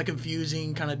kind of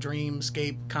confusing, kind of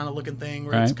dreamscape kind of looking thing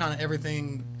where it's kind of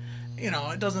everything,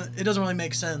 it doesn't really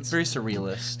make sense. Very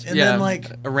surrealist. And then like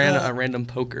a random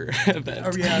poker event.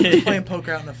 Or, just playing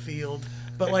poker out in the field.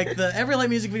 But like the Every Light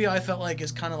music video, I felt like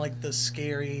is kind of like the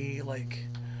scary, like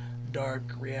dark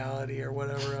reality or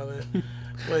whatever of it.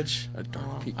 Which I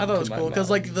thought it was cool because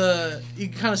like you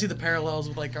can kind of see the parallels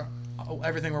with like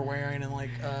everything we're wearing and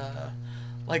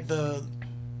like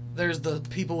there's the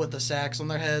people with the sacks on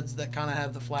their heads that kind of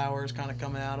have the flowers kind of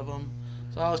coming out of them.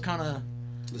 So I was kind of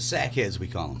the sack heads we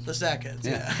call them. The sack heads,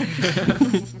 yeah.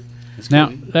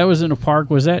 Now that was in a park.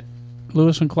 Was that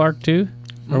Lewis and Clark too,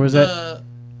 or was that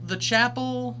the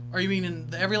chapel? Or you mean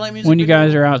in the Every Light music? When you video?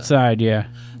 guys are outside, yeah.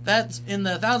 That's in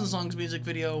the 1,000 Songs music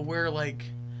video. We're like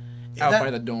out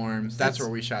by the dorms. That's where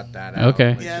we shot that out.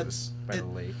 Okay. Like it's by the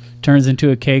lake. Turns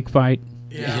into a cake fight.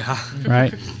 Yeah.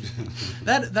 Right.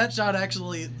 That shot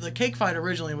actually, the cake fight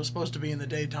originally was supposed to be in the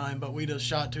daytime, but we just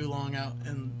shot too long out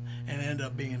and it ended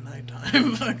up being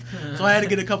nighttime. So I had to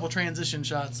get a couple transition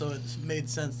shots, so it made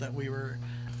sense that we were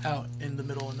out in the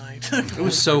middle of the night. It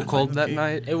was so cold that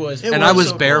night. It was. And I was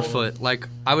so barefoot. Cold. Like,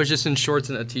 I was just in shorts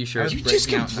and a t-shirt. You just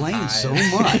complain so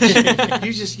much.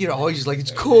 You just, always like, it's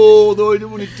cold. Oh, I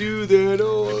don't want to do that.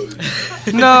 Oh.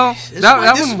 No.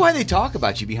 This is why they talk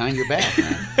about you behind your back,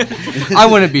 man. I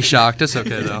wouldn't be shocked. It's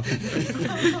okay, though.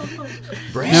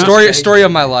 Story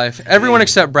of my life. Everyone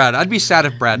except Brad. I'd be sad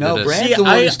if Brad did this. Brad's the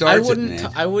one who starts it,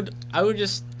 man. I would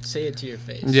just say it to your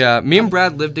face. Yeah, me and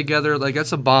Brad lived together. Like,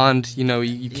 that's a bond,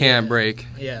 you can't break.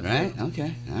 Yeah. Right?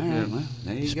 Okay. All right. Well,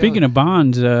 there you go. Speaking of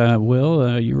bonds,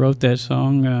 Will, you wrote that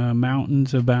song,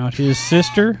 Mountains, about his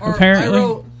sister,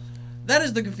 apparently. That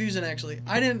is the confusion, actually.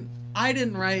 I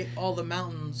didn't write all the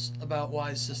mountains about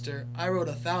Y's sister. I wrote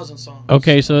 1,000 songs.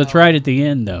 Okay, so it's right at the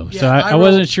end, though. Yeah, so I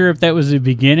wasn't sure if that was the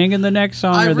beginning of the next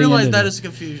song or the end. I realized that is a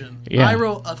confusion. Yeah. I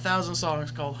wrote 1,000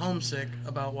 songs called Homesick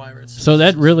about Y Red's sister. So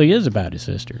that really is about his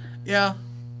sister. Yeah.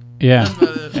 Yeah. That's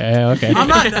about it. Yeah, okay. I'm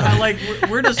not,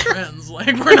 we're just friends.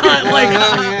 Like, we're not,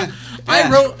 like, I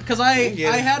wrote, because I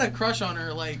had a crush on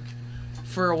her, like,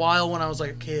 for a while when I was,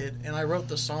 like, a kid, and I wrote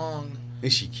the song.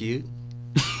 Is she cute?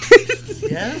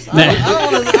 Yes?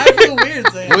 I feel weird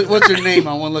saying that. What's her name?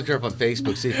 I want to look her up on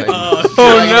Facebook, see if I can.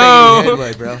 Oh, no.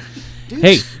 Headway, bro. Dude,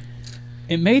 hey,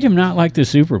 it made him not like the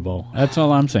Super Bowl. That's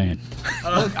all I'm saying.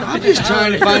 I'm just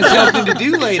trying to find something to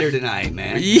do later tonight,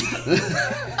 man.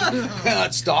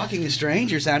 Stalking a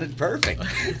stranger sounded perfect.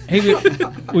 Hey,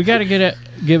 we got to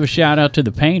give a shout out to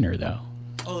the painter, though.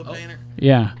 Oh, the painter?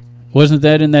 Yeah. Wasn't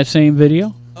that in that same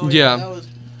video? Oh, yeah.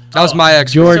 That was my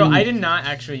ex. Jordan. So I did not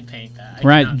actually paint that.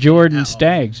 Right, Jordan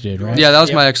Staggs did, right? Yeah, that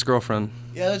was my ex-girlfriend.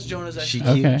 Yeah, that's Jonah's ex. She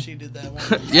did that one.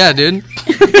 Yeah, dude.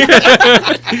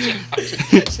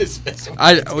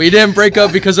 We didn't break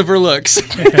up because of her looks.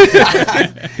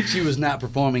 She was not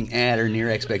performing at or near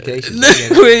expectations.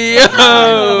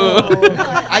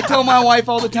 I tell my wife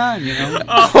all the time,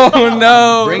 Oh,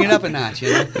 no. Bring it up a notch,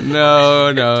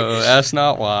 No, that's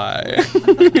not why.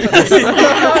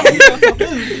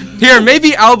 Here,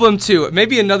 maybe album 2.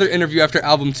 Maybe another interview after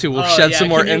album 2 will shed some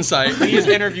more insight. Please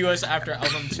interview us after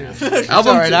album 2.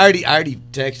 Album all right. I already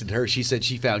texted her. She said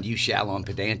she found you shallow and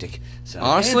pedantic. So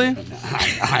honestly, she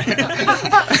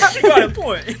got a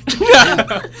point.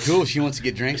 Cool. She wants to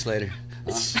get drinks later.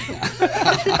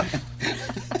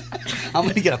 I'm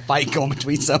going to get a fight going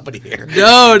between somebody here.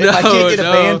 No, if I can't get a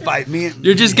no. band fight,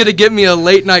 You're just going to get me a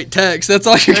late night text. That's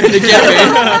all you're going to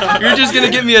get me. You're just going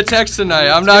to get me a text tonight.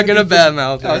 I'm not going to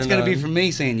badmouth. No, it's going to be from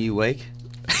me saying you wake.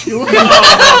 That's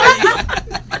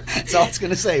all it's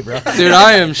going to say, bro. Dude,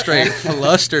 I am straight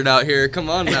flustered out here. Come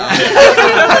on now.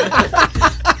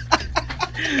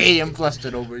 Hey, I'm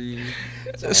flustered over you.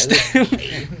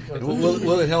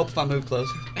 Will it help if I move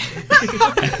closer?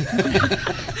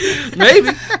 Maybe.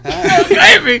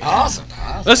 Maybe. Awesome.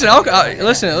 Listen,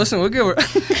 listen. We'll get.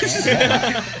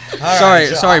 Right,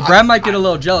 Sorry. Brad might get a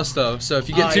little jealous though. So if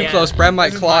you get too close, Brad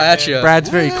might claw at you. Brad's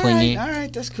very clingy. All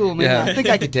right, that's cool, man. Yeah. I think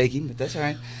I could take him, but that's all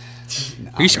right.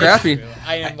 He's scrappy.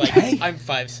 I am like Hey. I'm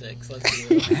 5'6". Let's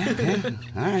do it.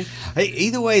 All right. Hey,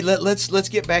 either way, let's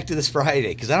get back to this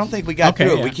Friday because I don't think we got Okay,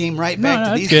 through it. yeah. We came right back to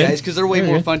that's these good. guys because they're way Very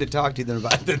more good. fun to talk to than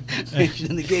about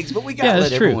the gigs. But we got Yeah, to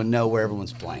that's let true. everyone know where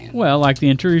everyone's playing. Well, like the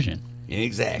Intrusion.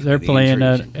 Exactly. They're the playing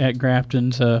Intrusion. at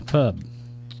Grafton's Pub,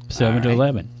 7 to right.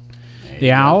 11. There The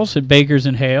you go. Owlz at Baker's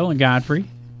and Hale and Godfrey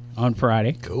on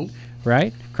Friday. Cool.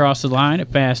 Right? Across the line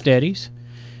at Fast Eddie's.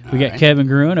 We got right. Kevin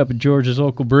Gruen up at George's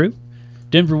Local Brew.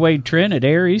 Denver Wade Trent at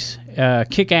Aeries.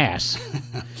 Kick ass.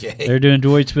 Okay. They're doing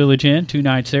Doit's Village Inn 2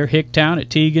 nights there. Hicktown at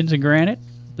Tegan's and Granite.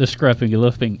 The scruffy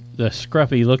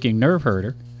looking nerve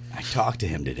herder. I talked to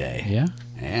him today. Yeah.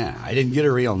 Yeah. I didn't get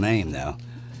a real name though.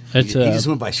 That's he just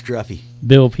went by Scruffy.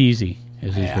 Bill Peasy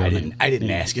is his Yeah, real I name.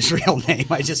 didn't ask his real name.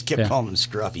 I just kept Yeah. calling him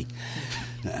Scruffy.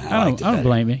 I don't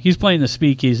blame you. He's playing the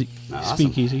Speakeasy. Awesome.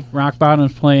 Speakeasy. Rock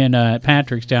Bottom's playing at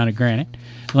Patrick's down at Granite.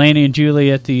 Laney and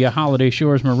Julie at the Holiday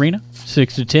Shores Marina,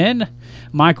 6 to 10.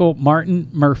 Michael Martin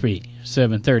Murphy,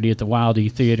 7:30 at the Wild E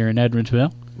Theater in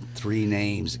Edwardsville. 3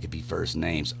 names that could be first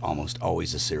names. Almost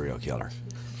always a serial killer.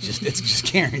 It's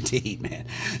just guaranteed, man.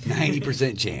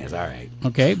 90% chance. All right.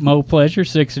 Okay, Mo Pleasure,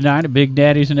 6 to 9 at Big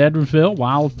Daddy's in Edwardsville.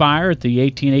 Wildfire at the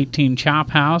 1818 Chop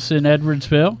House in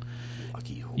Edwardsville.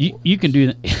 Lucky You can do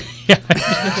that.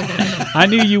 I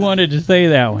knew you wanted to say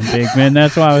that one, Big Man.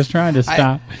 That's why I was trying to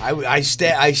stop. I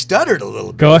stuttered a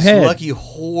little bit. Go ahead. Lucky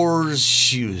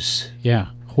horseshoes. Yeah,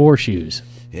 horseshoes.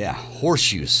 Yeah,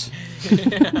 horseshoes.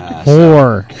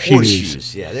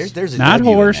 Horseshoes. Yeah, there's a Not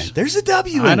W in horse. there. There's a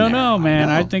W in I don't there. know, man.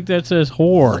 I think that says Lucky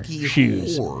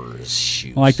horseshoes.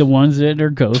 horseshoes. Like the ones that are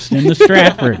ghosts in the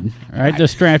Stratford, right? The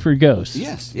Stratford ghosts.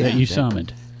 Yes, that you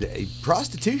summoned.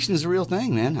 Prostitution is a real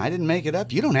thing, man. I didn't make it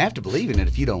up. You don't have to believe in it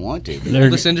if you don't want to. They're-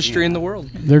 Oldest industry in the world.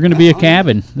 They're going to be a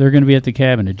cabin. They're going to be at the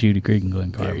cabin at Judy Creek and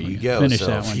Glen Carbon. There you go. Finish So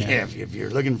that one. yeah, if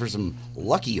you're looking for some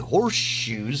lucky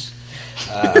horseshoes,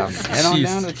 head on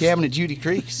down to the cabin at Judy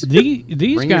Creek's. These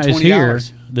Bring your guys here,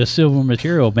 $20. the Silver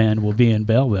Material Band, will be in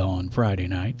Belleville on Friday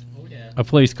night. Oh, yeah. A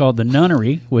place called the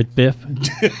Nunnery with Biff.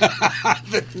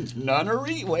 The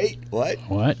Nunnery? Wait, what?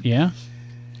 What? Yeah.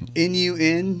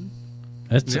 N-U-N?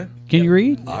 That's. Yeah. Can you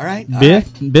read? All right.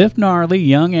 Biff Gnarly,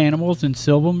 Young Animals and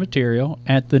Silver Material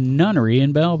at the Nunnery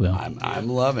in Belleville. I'm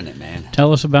loving it, man.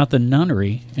 Tell us about the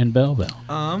Nunnery in Belleville.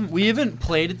 We haven't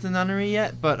played at the Nunnery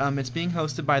yet, but it's being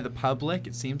hosted by the public.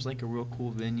 It seems like a real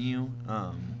cool venue.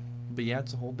 But yeah,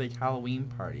 it's a whole big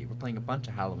Halloween party. We're playing a bunch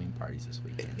of Halloween parties this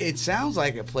weekend. It sounds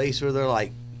like a place where they're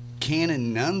like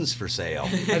canning nuns for sale.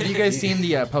 Have you guys seen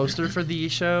the poster for the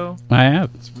show? I have.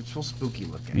 It's real spooky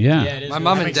looking. Yeah. Yeah, it is My really-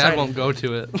 mom I'm and dad excited. won't go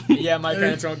to it. Yeah, my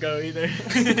parents won't go either.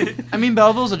 I mean,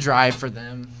 Belleville's a drive for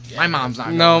them. My mom's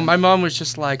not. No, going. my mom was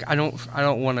just like, I don't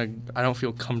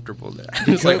feel comfortable there.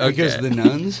 It's like, Because okay. of the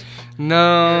nuns?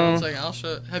 No, It's like, I'll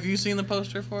show. Have you seen the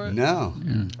poster for it? No.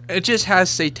 it just has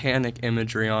satanic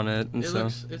imagery on it, and so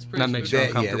It's pretty that makes you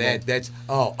spooky. uncomfortable. That's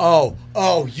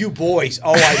you boys.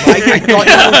 Oh, I thought you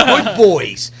were good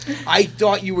boys. I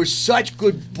thought you were such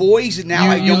good boys, and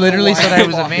now You literally said I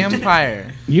was a vampire.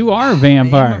 vampire. You are a I am a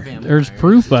vampire. vampire. There's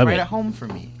proof It's of right it. at home for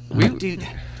me. Dude.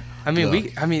 I mean,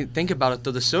 Look. think about it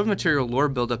though. The Silver Material lore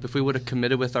buildup. If we would have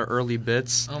committed with our early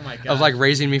bits Oh my god. of like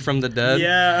raising me from the dead,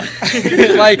 Yeah.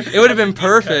 like it would have been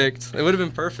perfect. It would have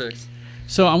been perfect.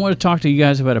 So I want to talk to you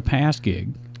guys about a past gig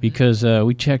because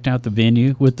we checked out the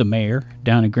venue with the mayor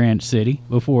down in Granite City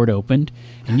before it opened,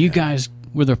 and you guys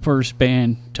were the first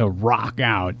band to rock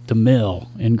out the mill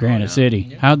in Granite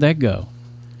City. How'd that go?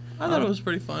 I thought it was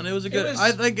pretty fun. It was a good. was-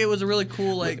 I think it was a really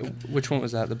cool like. Which one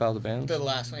was that? The Battle of the Bands? The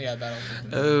last one, yeah, Battle.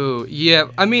 Oh, yeah.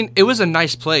 I mean, it was a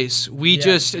nice place. We Yeah,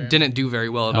 just sure. didn't do very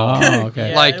well at all. Oh, okay.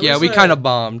 Yeah, it we was kind of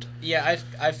bombed. Yeah,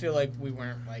 I feel like we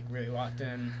weren't like really locked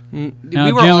in. Now,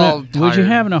 we were Jonah, all tired. was you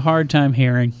having a hard time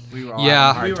hearing? We were all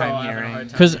Yeah. having a We hard were all time having a hearing. hard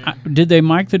time. Because did they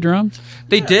mic the drums?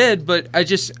 They did, but I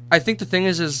think the thing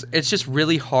is it's just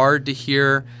really hard to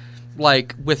hear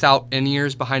like without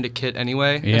in-ears behind a kit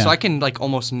anyway, Yeah. and so I can like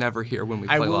almost never hear when we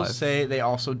play I will live. say they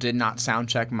also did not sound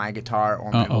check my guitar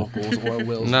or my vocals or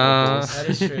Will's Nah. vocals. That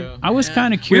is true. I was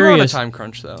kind of We were on a curious. time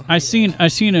crunch though. I seen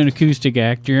an acoustic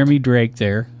act, Jeremy Drake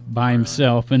there by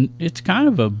himself, and it's kind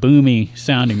of a boomy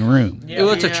sounding room. Yeah.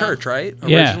 Well, it's a Yeah. church, right?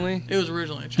 Yeah. Originally. It was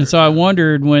originally a church. And so I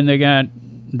wondered when they got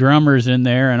drummers in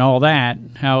there and all that,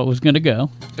 how it was going to go.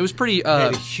 It was pretty. They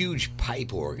had a huge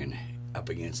pipe organ up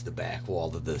against the back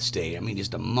wall of the stage. I mean,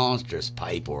 just a monstrous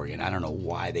pipe organ. I don't know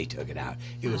why they took it out.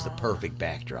 It was the perfect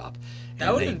backdrop. That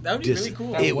And would they be really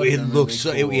cool. It would've been looked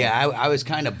really so. cool. Yeah, I was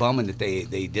kind of bumming that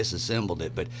they disassembled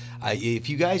it. But if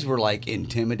you guys were like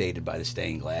intimidated by the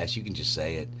stained glass, you can just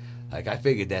say it. Like I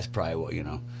figured that's probably what you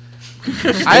know.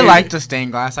 I liked the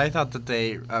stained glass. I thought that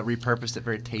they repurposed it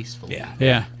very tastefully. Yeah,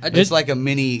 Yeah. It's like a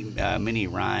mini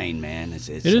Rhine, man. It's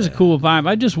It is a cool vibe.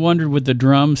 I just wondered with the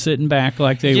drums sitting back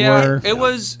like they yeah, were. it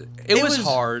was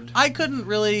hard. I couldn't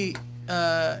really.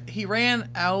 He ran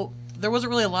out. There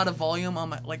wasn't really a lot of volume on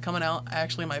my coming out.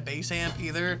 Actually, my bass amp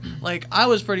either. Like I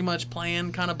was pretty much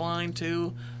playing kind of blind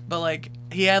too. But like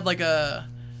he had like a.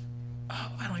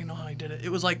 Oh, I don't even know how he did it. It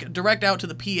was like direct out to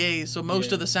the PAs, so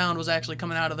most of the sound was actually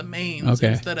coming out of the mains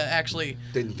Okay. instead of actually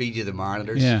Didn't feed you the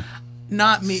monitors. Yeah.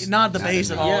 not the Not bass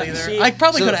in at the- all Yeah, either. see- I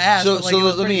probably could have asked. So, but, like, it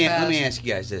was let pretty me fast. ask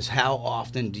you guys this: how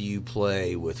often do you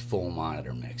play with full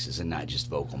monitor mixes and not just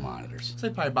vocal monitors? I'd say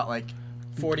probably about like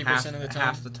 40% of the time.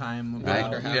 Half the time. Right.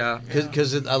 About half. Yeah.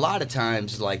 Because a lot of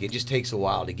times, like, it just takes a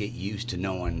while to get used to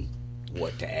knowing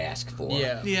what to ask for.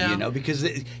 Yeah. Yeah. You know, because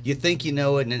you think you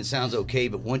know it and it sounds okay,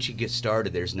 but once you get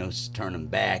started, there's no turning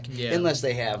back. Yeah. Unless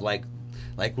they have, like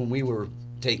when we were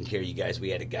taking care of you guys, we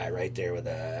had a guy right there with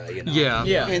a, you know. Yeah.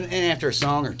 Yeah. And after a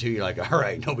song or two, you're like, all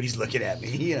right, nobody's looking at me.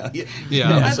 You know. Yeah.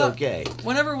 That's I thought- okay.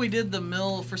 Whenever we did the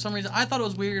mill, for some reason, I thought it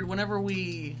was weird. Whenever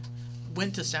we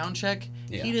went to sound check,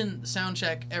 Yeah. he didn't sound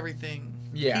check everything.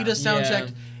 Yeah. He just sound Yeah.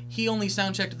 checked. He only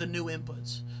sound checked the new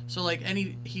inputs. So like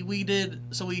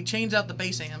we changed out the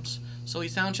bass amps. So he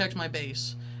sound checked my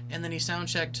bass, and then he sound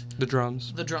checked The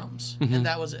drums. the drums, Mm-hmm. and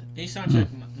that was it. He sound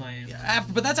checked my amp. Yeah,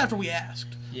 but that's after we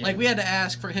asked. Yeah. Like we had to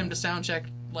ask for him to sound check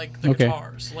like the Okay.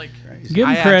 guitars. Like Give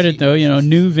I them credit, actually- though. You know,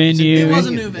 new venue, It was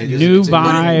a new venue. new It's a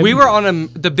vibe. We were on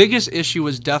the biggest issue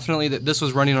was definitely that this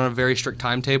was running on a very strict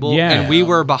timetable, Yeah. and we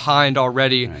were behind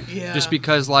already, Right. Yeah. just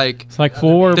because like It's like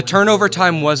four the turnover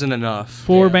time wasn't enough.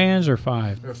 bands or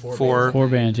five? For Four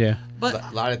bands, yeah. But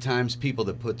A lot of times, people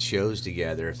that put shows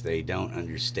together, if they don't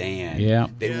understand, Yeah.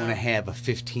 they Yeah. want to have a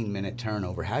 15-minute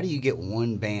turnover. How do you get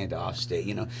one band off stage?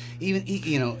 You know,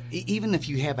 even if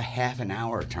you have a half an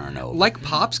hour turnover, like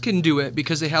Pops can do it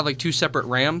because they have like two separate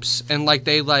ramps and like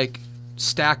they like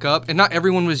stack up, and not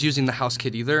everyone was using the house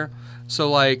kit either. So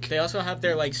like They also have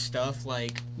their like stuff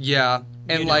like yeah,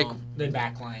 and you like know, the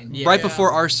backline. Yeah. right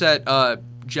before our set,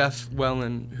 Jeff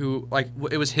Wellen, who like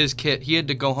it was his kit, he had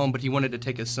to go home, but he wanted to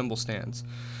take his cymbal stands.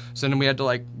 So then we had to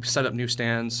like set up new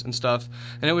stands and stuff,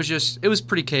 and it was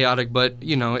pretty chaotic. But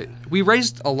you know, we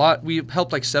raised a lot. We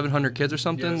helped like 700 kids or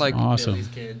something. Like Awesome. Billy's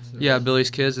kids. yeah, Billy's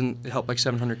kids, and it helped like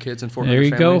 700 kids and 400 There you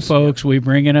families. go, folks. We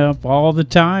bring it up all the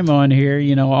time on here.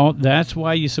 You know, that's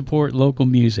why you support local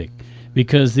music,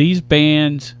 because these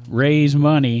bands raise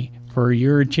money for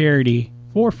your charity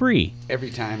for free. every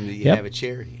time that you Yep. have a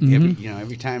charity, Mhm.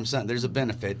 every time there's a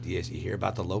benefit. You hear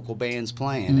about the local bands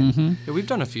playing. And Yeah, we've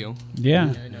done a few.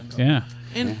 Yeah, yeah.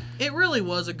 and it really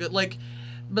was a good like.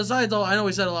 Besides all, I know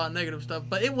we said a lot of negative stuff,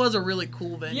 but it was a really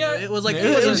cool venue. Yeah. It was like Yeah, it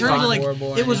was it in was terms fun. of like Horrible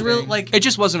or it was real anything. like It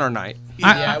just wasn't our night. Yeah,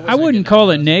 it I wasn't wouldn't a good call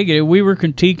night. it negative. We were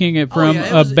critiquing it from yeah,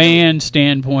 it a was- band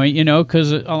standpoint, you know,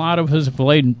 because a lot of us have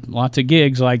played lots of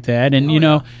gigs like that. And, you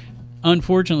know,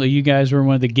 unfortunately, you guys were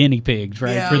one of the guinea pigs,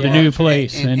 right, Yeah, for the yeah. new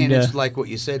place. And it's like what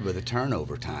you said with the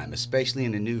turnover time, especially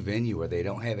in a new venue where they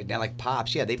don't have it now. Like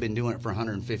Pops, yeah, they've been doing it for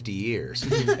 150 years,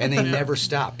 and they never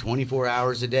stop, 24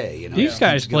 hours a day. You know, these it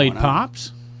guys keeps played going on.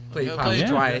 Pops. Played Yeah, Pops played-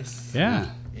 twice. Yeah.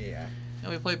 Yeah.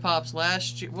 and we played Pops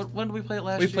last year. When did we play it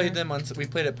last We year? played them we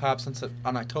played at Pops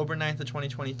on October 9th of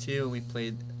 2022, and we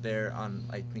played there on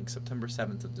I think September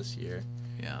 7th of this year.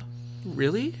 Yeah.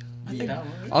 Really? I think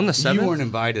On the 7th? You weren't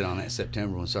invited on that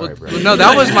September one. Sorry, bro. No,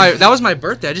 that was my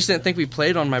birthday. I just didn't think we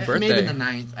played on my birthday. Maybe the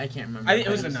 9th. I can't remember. I think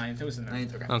it was the 9th. It was the 9th.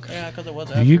 9th. Okay. Okay. Yeah, because it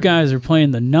was. You guys are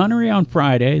playing the Nunnery on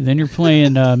Friday, then you're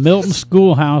playing Milton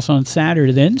Schoolhouse on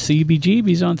Saturday, then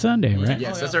CBGB's on Sunday, right?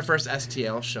 Yes, Oh, that's yeah. our first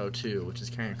STL show too, which is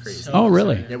kind of crazy. Oh,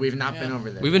 really? Yeah, we've not been over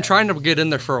there. We've been yet. trying to get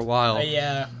in there for a while,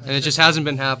 Yeah. and it just hasn't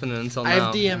been happening until now.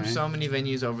 I've DM'd Right. so many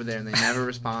venues over there, and they never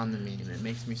respond to me, and it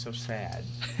makes me so sad.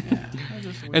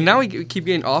 And now we keep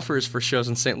getting offers for shows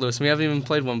in St. Louis. We haven't even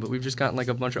played one, but we've just gotten like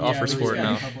a bunch of offers Yeah, for it we've got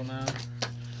now. a couple now.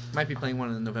 Might be playing one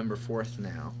on November 4th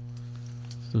now.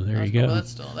 So there you go.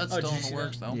 That's still in the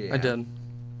works, though. Yeah. I did.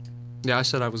 Yeah, I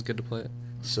said I was good to play it.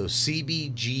 So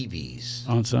CBGBs.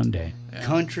 On Sunday. Yeah.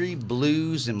 Country,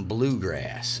 blues, and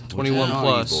bluegrass. 21 What's going on,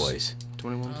 plus. you boys.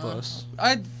 21 plus.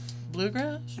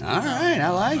 Bluegrass? All right, I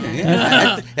like it.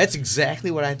 Yeah, that's exactly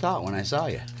what I thought when I saw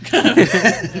you.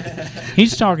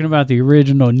 He's talking about the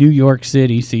original New York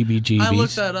City CBGBs. I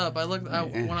looked that up. When I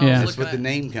was That's looking what the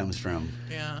name comes from.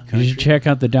 Yeah. You should check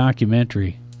out the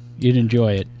documentary. You'd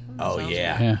enjoy it. Oh Sounds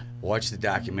yeah. Yeah. Watch the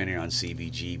documentary on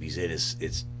CBGBs.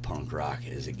 It's punk rock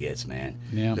as it gets, man.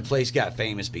 Yeah. The place got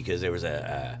famous because there was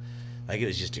it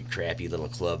was just a crappy little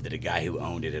club that a guy who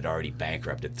owned it had already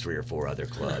bankrupted 3 or 4 other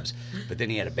clubs. But then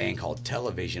he had a band called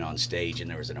Television on stage,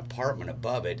 and there was an apartment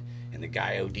above it, and the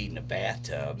guy OD'd in a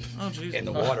bathtub. Oh, jeez. And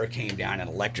the water came down and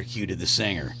electrocuted the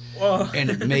singer. Whoa. And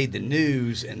it made the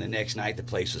news, and the next night the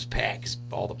place was packed 'cause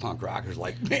all the punk rockers were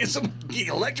like, man, someone getting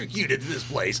electrocuted in this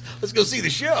place. Let's go see the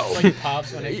show. Like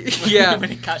Pops when Yeah.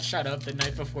 when it got shut up the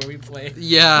night before we played.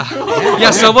 Yeah.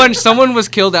 Yeah, someone was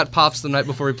killed at Pops the night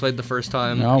before we played the first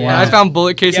time. Oh, wow. And I found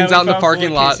bullet casings we out in the found parking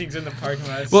bullet lot. casings in the parking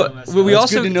lot. It's Well, so messed we up. It's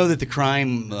also good to know that the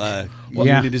crime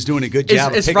Yeah. unit is doing a good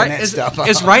job of picking that stuff up.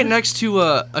 It's right next to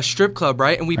a strip club,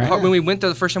 right? And Right. when we went there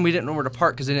the first time, we didn't know where to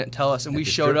park because they didn't tell us, and we the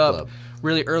showed strip up club.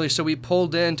 really early. So we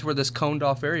pulled in to where this coned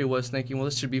off area was, thinking, well,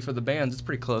 this should be for the bands. It's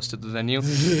pretty close to the venue. And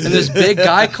this big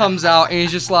guy comes out, and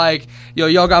he's just like, yo,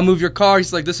 y'all gotta move your car.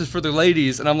 He's like, this is for the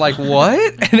ladies. And I'm like,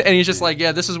 what? And he's just like,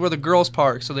 yeah, this is where the girls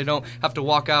park, so they don't have to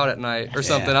walk out at night or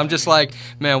something. Yeah. I'm just like,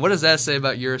 man, what does that say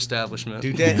about your establishment?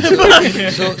 Dude,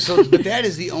 but that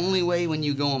is the only way when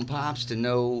you go on Pops to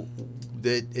know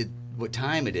what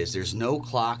time it is. There's no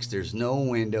clocks, there's no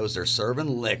windows, they're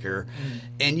serving liquor,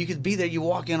 and you could be there. You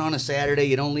walk in on a Saturday,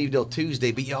 you don't leave till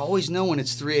Tuesday, but you always know when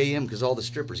it's 3 a.m. because all the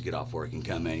strippers get off work and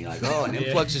come in. You're like, oh, an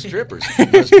influx of strippers.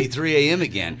 It must be 3 a.m.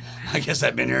 again. I guess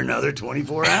I've been here another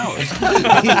 24 hours.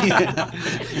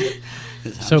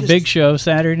 So big show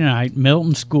Saturday night,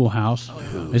 Milton Schoolhouse.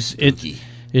 Spooky.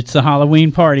 It's the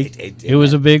Halloween party. It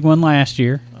was a big one last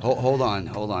year. Hold on.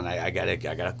 I got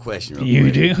a question. Real You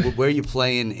quick. do? Where are you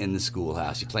playing in the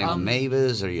schoolhouse? You playing on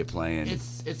Mavis, or are you playing?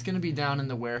 It's gonna be down in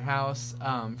the warehouse.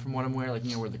 From what I'm aware, like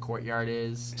where the courtyard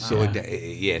is. So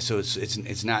so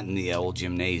it's not in the old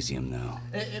gymnasium though.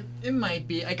 It might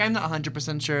be. Like I'm not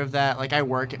 100% sure of that. Like I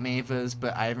work at Mavis,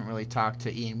 but I haven't really talked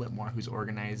to Ian Whitmore, who's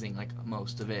organizing like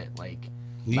most of it. Like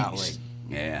about like.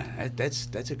 Yeah, that's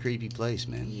a creepy place,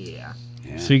 man. Yeah.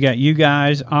 Yeah. So you got you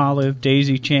guys, Olive,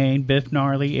 Daisy Chain, Biff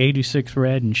Gnarly, 86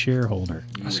 Red, and Shareholder.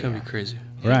 That's going to be crazy.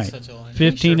 Right. Such a line.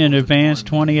 15 in Shareholder's advance, fun.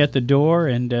 20 at the door,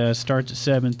 and starts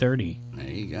at 7:30. There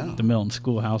you go. The Milton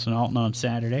Schoolhouse in Alton on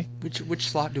Saturday. Which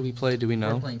slot do we play? Do we We're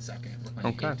know? playing second.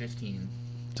 We're playing Okay. 8:15.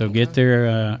 So get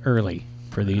there early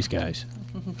for these guys.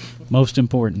 Most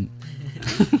important.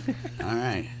 All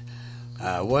right.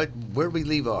 Where do we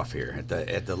leave off here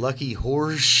at the Lucky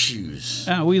Horseshoes?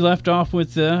 We left off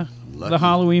with the Lucky.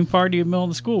 Halloween party at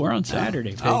Milton School. We're on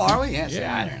Saturday. Oh, Peggy. are we? Yes.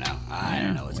 Yeah. I don't know. I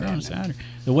don't know what's We're on happening. Saturday.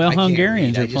 The Well I can't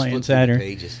Hungarians read. I are just playing flipped through the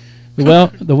Saturday. pages.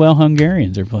 The Well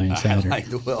Hungarians are playing I Saturday. like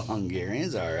the Well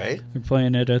Hungarians. All right. They're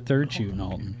playing at a Third Shoe in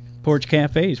Alton. Porch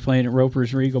Cafe is playing at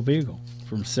Roper's Regal Beagle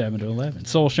from 7 to 11.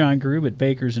 Soulshine Groove at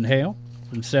Baker's and Hale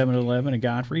from 7 to 11 at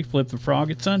Godfrey. Flip the Frog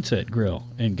at Sunset Grill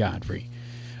in Godfrey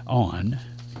on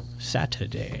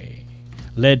Saturday.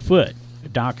 Leadfoot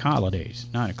at Doc Holidays,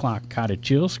 9 o'clock. Cottage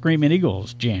Chill, Screaming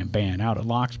Eagles Jam Band out at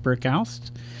Locke's Brick House.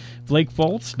 Blake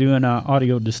Foltz doing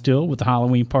audio distill with the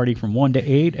Halloween party from 1 to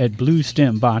 8 at Blue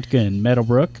Stem Vodka in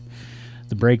Meadowbrook.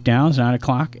 The Breakdowns, 9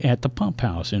 o'clock at the Pump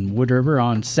House in Wood River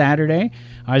on Saturday.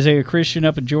 Isaiah Christian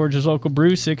up at George's Local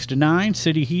Brew, 6 to 9.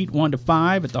 City Heat, 1 to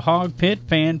 5 at the Hog Pit.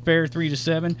 Fanfare, 3 to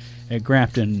 7 at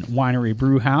Grafton Winery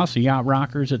Brew House. The Yacht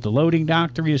Rockers at the Loading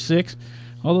Dock, 3 to 6.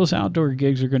 All those outdoor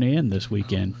gigs are going to end this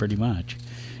weekend, pretty much.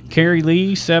 Carrie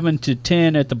Lee, 7 to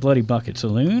 10 at the Bloody Bucket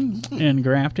Saloon in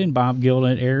Grafton. Bob Gill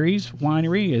at Aeries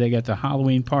Winery. They got the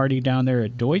Halloween party down there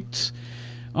at Doit's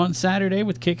on Saturday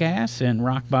with Kick-Ass, and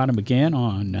Rock Bottom again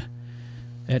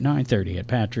at 9:30 at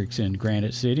Patrick's in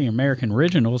Granite City. American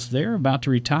Originals, they're about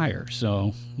to retire,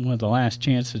 so one of the last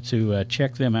chances to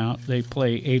check them out. They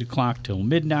play 8 o'clock till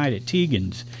midnight at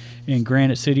Tegan's in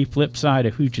Granite City. Flip side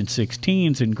of Hooch and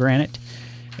 16s in Granite.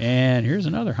 And here's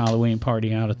another Halloween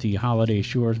party out at the Holiday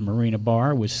Shores Marina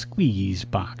Bar with Squeeze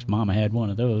Box. Mama had one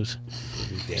of those.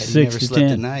 Daddy 6 never to slept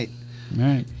 10. at night. All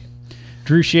right.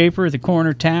 Drew Schaefer at the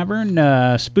Corner Tavern,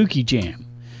 Spooky Jam,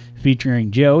 featuring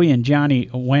Joey and Johnny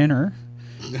Wenner,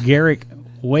 Garrick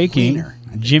Waking, Wiener, I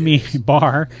think Jimmy it is.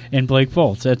 Barr, and Blake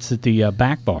Foltz. That's at the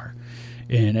Back Bar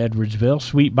in Edwardsville.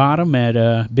 Sweet Bottom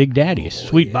at Big Daddy's.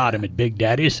 Sweet Bottom at Big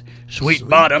Daddy's. Sweet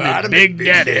Bottom at Big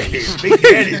Daddy's. Big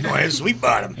Daddy's going to have Sweet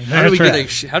Bottom. How do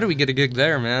we get a gig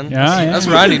there, man? Yeah, That's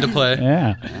where I need to play.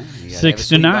 Yeah. 6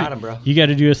 to 9. Bottom, bro. You got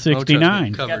to do a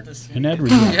 69 Covered. in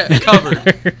Edwardsville. Yeah, covered.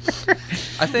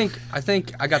 I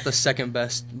think I got the second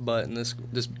best butt in this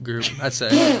group. I'd say.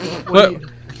 But,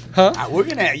 huh? We're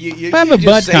gonna you have a just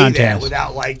butt say contest that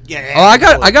without like. Yeah, Oh, I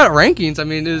got rankings. I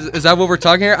mean, is that what we're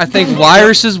talking here? I think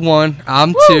Wires is 1.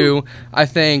 I'm 2. I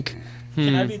think.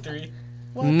 Can I be 3?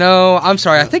 No, I'm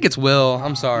sorry. I think it's Will.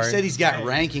 I'm He sorry. said he's got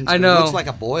rankings. I but know. It looks like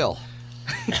a boil.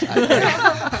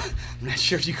 I'm not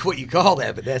sure what you call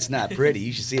that, but that's not pretty.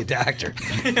 You should see a doctor.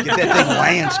 Get that thing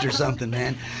lanced or something,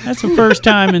 man. That's the first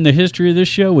time in the history of this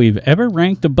show we've ever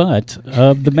ranked the butt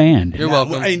of the band. You're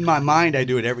welcome. In my mind, I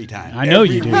do it every time. I know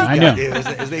Every you do. week I know. do.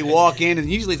 As they walk in, and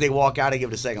usually as they walk out, I give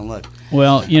it a second look.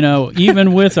 Well, you know,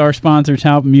 even with our sponsors,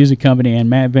 Halpin Music Company and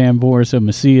Matt Van Voorhis of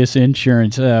Macias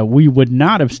Insurance, we would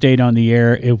not have stayed on the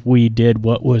air if we did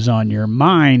what was on your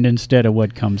mind instead of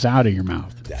what comes out of your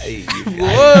mouth. I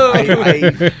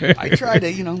try to,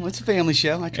 it's a family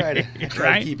show. I try to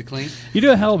Right? keep it clean. You do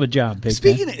a hell of a job, Big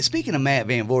Ben. Speaking of Matt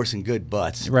Van Voorhis and good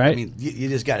butts, Right. I mean, you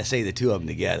just got to say the two of them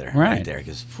together Right. there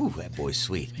because that boy's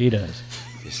sweet. He does.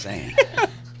 Just saying.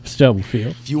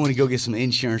 Stubblefield. If you want to go get some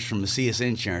insurance from Macias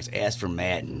Insurance, ask for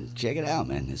Matt and check it out,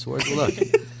 man. It's worth a look.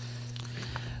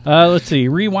 Let's see.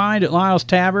 Rewind at Lyle's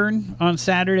Tavern on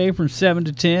Saturday from 7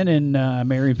 to 10 in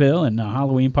Maryville, and a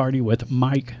Halloween party with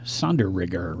Mike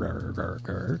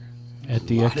Sonderrigger at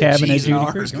the cabin at G's and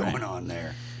Judy R's Creek. going on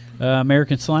there.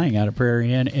 American Slang out of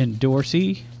Prairie Inn in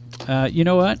Dorsey. You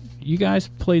know what? You guys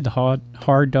played the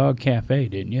Hard Dog Cafe,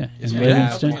 didn't you? In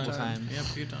Livingston? Yeah, a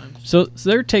few times. So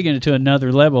they're taking it to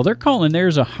another level. They're calling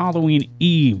theirs a Halloween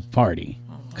Eve party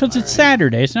because it's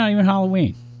Saturday. It's not even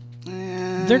Halloween.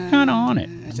 They're kind of on it.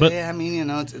 But yeah, I mean,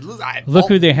 look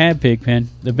who they had, Pigpen.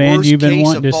 The band you've been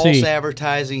wanting to worst case see. of false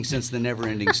advertising since the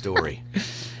never-ending story.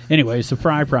 Anyways, the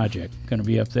Fry Project going to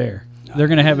be up there. They're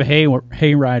going to have a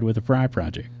hay ride with the Fry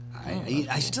Project.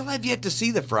 I still have yet to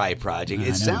see the Fry Project.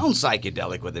 It sounds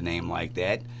psychedelic with a name like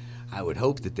that. I would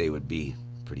hope that they would be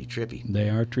pretty trippy. They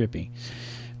are trippy.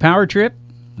 Power Trip,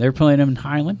 they're playing them in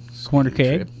Highland, Corner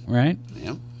Cave, right?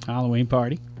 Yep. Halloween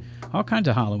party. All kinds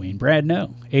of Halloween. Brad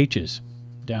No, H's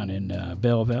down in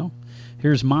Belleville.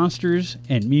 Here's Monsters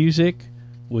and Music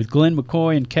with Glenn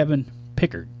McCoy and Kevin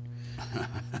Pickard.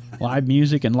 Live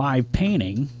music and live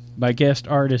painting by guest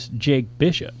artist Jake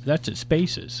Bishop. That's at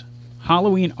Spaces.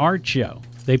 Halloween art show.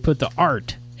 They put the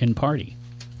art in party.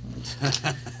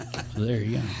 So there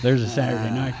you go. There's a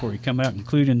Saturday night for you come out,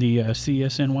 including the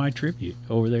CSNY tribute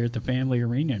over there at the Family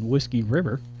Arena in Whiskey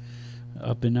River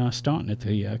up in Staunton at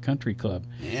the country club.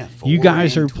 Yeah, you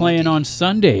guys are playing on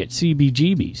Sunday at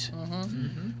CBGB's.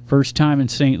 First time in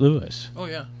St. Louis. Oh,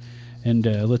 yeah. And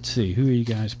let's see, who are you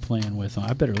guys playing with?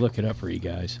 I better look it up for you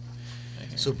guys.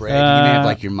 So, Brad, you gonna have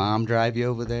like your mom drive you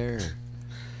over there? Or?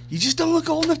 You just don't look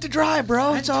old enough to drive,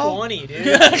 bro. That's all. 20, dude.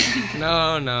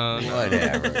 No.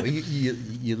 Whatever.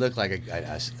 You look like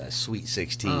a sweet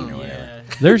 16 or whatever.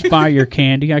 There's Buy Your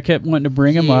Candy. I kept wanting to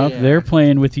bring them up. They're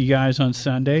playing with you guys on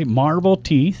Sunday. Marble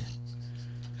Teeth.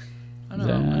 I don't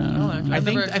know. I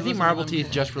think Marble Teeth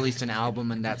just released an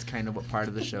album, and that's kind of what part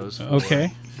of the show's for.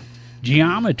 Okay.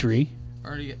 Geometry.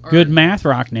 Already, Good math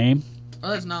rock name. Oh,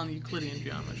 that's non-Euclidean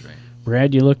geometry.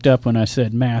 Brad, you looked up when I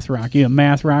said math rock. You a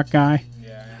math rock guy?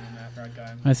 Yeah, I'm a math rock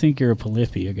guy. I think you're a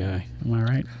Polyphia guy. Am I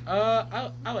right?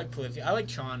 I like Polyphia. I like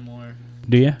Chon more.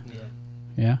 Do you? Yeah.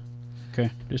 Yeah?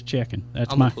 Okay, just checking.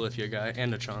 That's I'm my... a Polyphia guy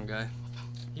and a Chong guy.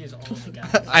 He is all the guy.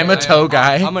 I'm a toe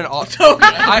guy. I'm an all toe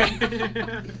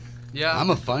guy. Yeah. I'm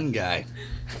a fun guy.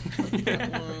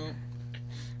 Well,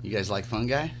 You guys like Fun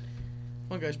Guy?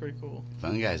 one guy's pretty cool.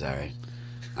 Fun Guy's all right.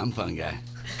 I'm Fun Guy.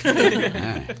 All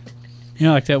right. You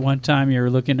know, like that one time you were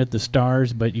looking at the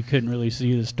stars, but you couldn't really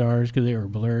see the stars because they were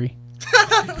blurry?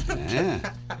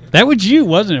 Yeah. That was you,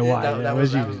 wasn't it, Wyatt? That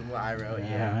was you. what I wrote,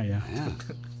 yeah. Yeah. Yeah.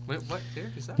 Wait, what?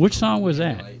 Derek, is that? Which song was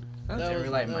that? Every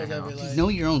light in my Every house. Light. Know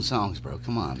your own songs, bro.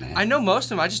 Come on, man. I know most of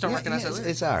them. I just don't Yeah, recognize yeah, that.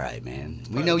 it's all right, man.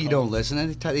 We know you don't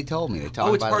listen. They told me. They talk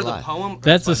Oh, it's about part it of a the lot. poem.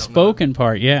 That's why a I don't know spoken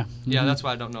part, yeah. it. Yeah, that's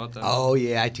why I don't know it though. Oh,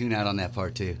 yeah. I tune out on that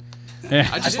part, too. Yeah.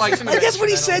 I just like. I guess what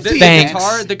he said to The you.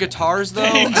 Thanks. the guitars though,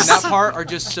 and that part are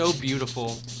just so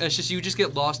beautiful. It's just you just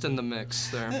get lost in the mix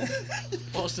there.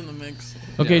 Lost in the mix.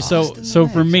 Okay, Yeah. so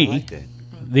for I me, like that.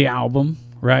 the album,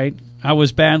 right? I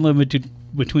was battling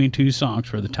between two songs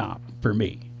for the top for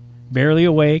me. Barely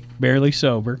Awake, Barely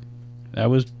Sober. That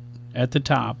was at the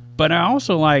top. But I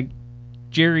also like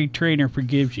Jerry Trainer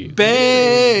Forgives You.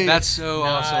 Bang! That's so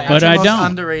awesome. But I most don't.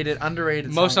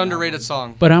 Underrated Most song underrated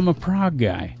song. But I'm a prog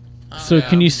guy. So yeah.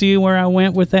 can you see where I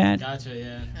went with that? Gotcha,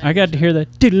 yeah. I got to hear the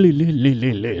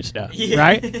diddly-lily stuff. Yeah.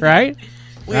 Right? Right?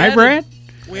 We Right, had Brad?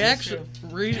 We actually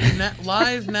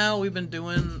live now. We've been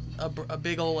doing a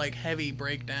big old like heavy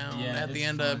breakdown at the it's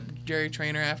end fun. of Jerry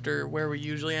Trainer after where we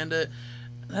usually end it.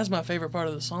 That's my favorite part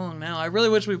of the song now. I really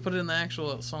wish we put it in the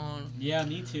actual song. Yeah,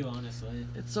 me too, honestly.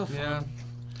 It's so fun. Yeah.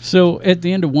 So at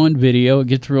the end of one video, it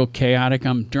gets real chaotic.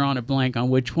 I'm drawing a blank on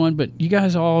which one, but you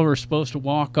guys all were supposed to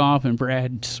walk off, and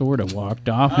Brad sort of walked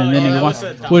off, and then yeah, he that walked.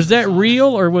 was Was that real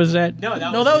or was that? No,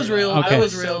 that was real. Okay. That I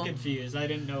was was real. so confused. I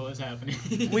didn't know what was happening.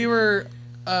 We were.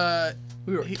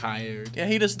 We were tired. Yeah,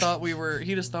 he just thought we were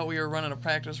running a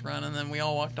practice run, and then we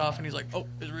all walked off, and he's like, "Oh,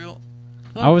 it's real."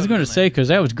 I was going to say because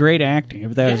that was great acting.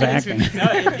 If that was acting. No,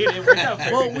 it worked out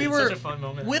perfectly. Well, we It's were such a fun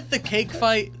moment. with the cake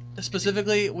fight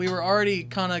specifically. We were already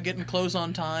kind of getting close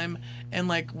on time, and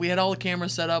like we had all the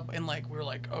cameras set up, and like we were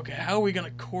like, okay, how are we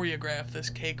gonna choreograph this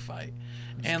cake fight?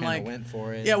 And like went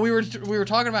for it. yeah, we were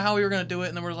talking about how we were gonna do it,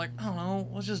 and then we were like, I don't know,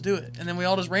 let's just do it. And then we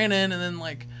all just ran in, and then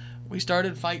like we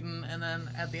started fighting, and then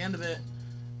at the end of it,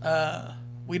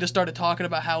 we just started talking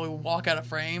about how we would walk out of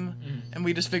frame, and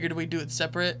we just figured we'd do it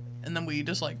separate, and then we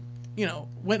just like, you know,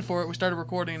 went for it. We started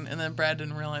recording, and then Brad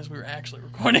didn't realize we were actually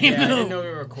recording. Yeah, I didn't know we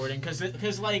were recording because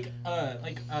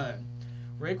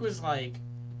Rick was like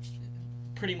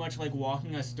pretty much like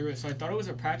walking us through it, so I thought it was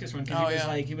a practice run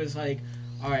because he was like,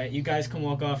 all right, you guys can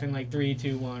walk off in like 3,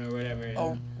 2, 1 or whatever.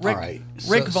 Oh, Rick, All right.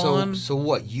 Rick Vaughn. So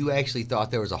what? You actually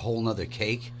thought there was a whole nother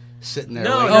cake sitting there?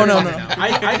 No, waiting?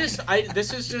 no.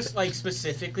 This is just like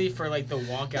specifically for like the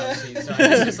walkout scene. So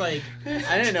I just like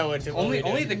I didn't know what to.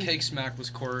 Only the cake smack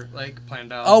was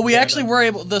planned out. Oh, we actually were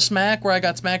able the smack where I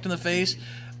got smacked in the face.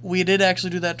 We did actually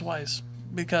do that twice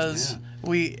because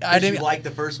I didn't You like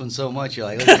the first one so much, you're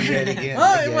like, let's do that again.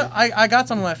 I got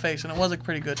some in my face and it was a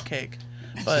pretty good cake.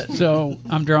 But So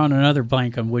I'm drawing another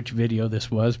blank on which video this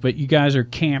was, but you guys are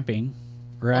camping,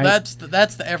 right? well,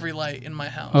 that's the every light in my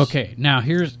house. Okay, now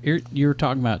here you were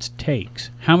talking about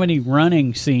takes. How many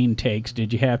running scene takes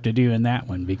did you have to do in that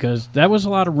one? Because that was a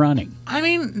lot of running. I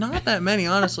mean, not that many,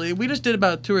 honestly. We just did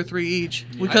about 2 or 3 each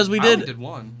because I only did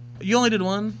one. You only did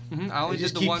one? Mm-hmm. I only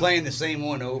just did the keep one. playing the same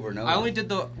one over and over. I only did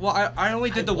the I only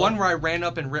did the one where I ran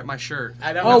up and ripped my shirt.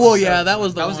 Yeah, that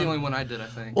was the That one. was the only one I did, I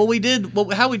think. Well,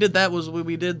 how we did that was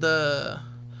we did I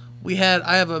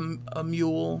have a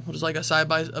mule, which is like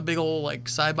a big old like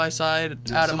side by side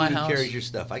out of my Someone who house. carries your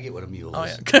stuff. I get what a mule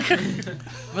is. Oh yeah.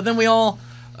 But then we all,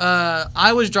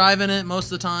 I was driving it most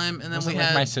of the time, and then Wasn't we like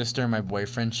had my sister and my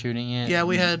boyfriend shooting it. yeah,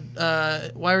 we had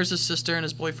Wires' sister and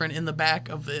his boyfriend in the back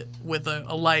of it with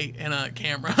a light and a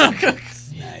camera.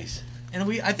 Nice. And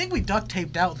I think we duct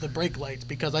taped out the brake lights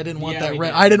because I didn't want Yeah, that we red.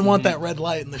 did. I didn't want that red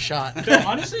light in the shot. No,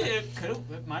 honestly, it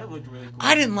might have looked really cool.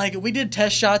 I didn't like it. We did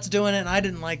test shots doing it, and I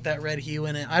didn't like that red hue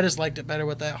in it. I just liked it better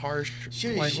with that harsh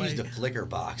Should have white just used a light. flicker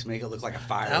box. Make it look like a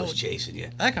fire That was would- chasing you.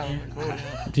 That kind of looked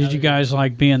cool. Did you guys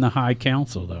like being the High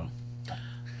Council though?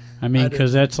 I mean, I did.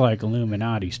 because that's like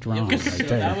Illuminati strong right That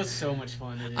there. was so much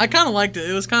fun. to do. I kind of liked it.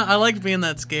 It was I liked being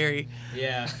that scary.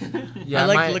 Yeah. Yeah, I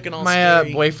like my, looking all my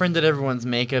scary. boyfriend did everyone's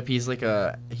makeup. He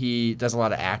does a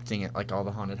lot of acting at like all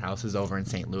the haunted houses over in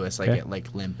St. Louis, like Okay. at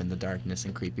like Limp in the Darkness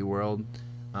and Creepy World.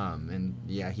 And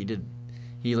yeah,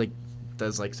 he like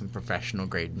does like some professional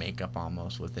grade makeup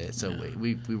almost with it. So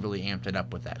we really amped it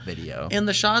up with that video. And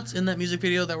the shots in that music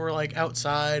video that were like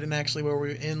outside and actually where we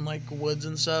were in like woods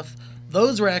and stuff,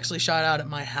 those were actually shot out at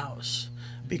my house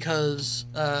because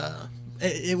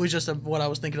it was just what I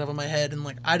was thinking of in my head, and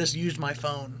like I just used my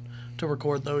phone to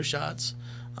record those shots.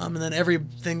 And then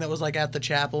everything that was like at the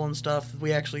chapel and stuff,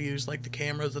 we actually used like the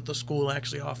cameras that the school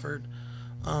actually offered.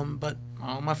 But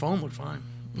my phone looked fine.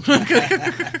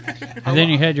 And then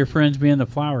you had your friends being the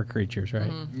flower creatures,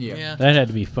 right? Yeah. That had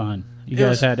to be fun. You It guys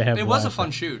was- had to have. It was a laughs.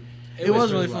 fun shoot. It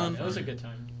was really fun. It was a good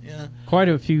time. Yeah. Quite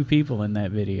a few people in that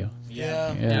video.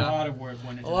 Yeah. Yeah. A lot of work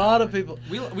went into A lot of people.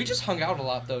 We just hung out a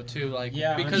lot though too, like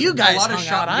Yeah, because You guys a lot hung of out.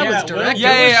 shots. I was Yeah, directing.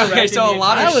 Yeah. was Okay, so a directing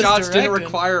lot I of was shots didn't directing.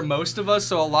 require most of us,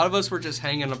 so a lot of us were just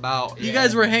hanging about. You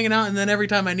guys were hanging out, and then every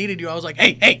time I needed you, I was like,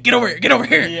 "Hey, get over here, get over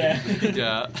here." Yeah.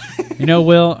 Yeah. You know,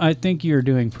 Will, I think you're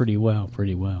doing pretty well.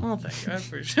 Well, thank you. I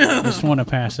appreciate it. Just want to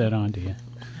pass that on to you.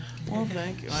 Well,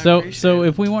 thank you. I So appreciate it.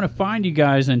 if we want to find you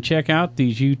guys and check out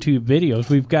these YouTube videos,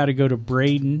 we've got to go to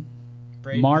Braden.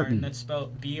 Braden Martin. That's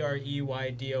spelled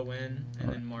Breydon and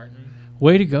then Martin.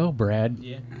 Way to go, Brad.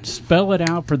 Yeah. Spell it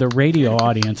out for the radio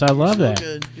audience. I love that.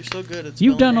 Good. You're so good at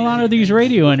You've done spelling a lot it. of these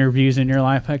radio interviews in your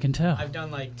life, I can tell. I've done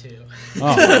like 2.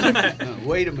 Oh.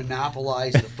 Way to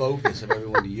monopolize the focus of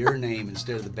everyone to your name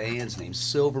instead of the band's name,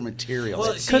 Silver Material.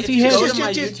 Well, Because see, he if you has go to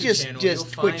my YouTube channel, you'll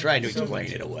just quit find trying to so explain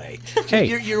much. it away. Hey.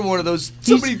 You're one of those,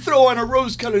 somebody throw on a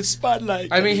rose-colored spotlight.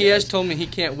 I mean, he has told me he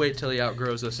can't wait till he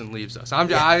outgrows us and leaves us. I'm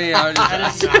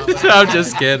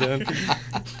just kidding.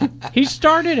 He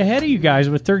started ahead of you guys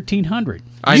with 1,300.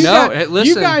 I You know. gu- Hey,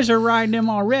 listen. You guys are riding him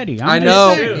already. I I'm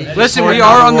know. just saying. Listen, Hoarding we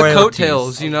are all on the the royalties.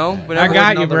 coattails, you know. I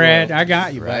got you, Brad. Brad. I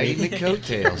got you, Right, buddy. eating the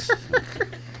coattails.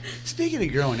 Speaking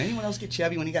of growing, anyone else get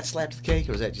chubby when he got slapped with cake,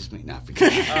 or was that just me? Not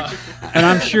forget. And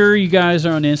I'm sure you guys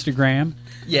are on Instagram,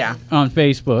 Yeah. on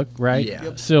Facebook, right? Yeah.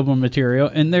 Yep. Silver Material.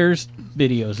 And there's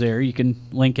videos there. You can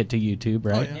link it to YouTube,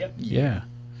 right? Oh, yeah. Yep. Yeah.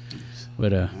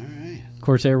 But, All right. of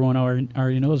course, everyone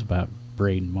already knows about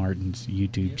Braden Martin's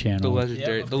YouTube channel.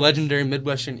 The legendary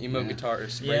Midwestern emo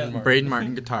guitarist, Yeah. Braden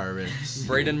Martin guitarist.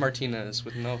 Braden Martinez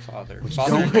with no father. Which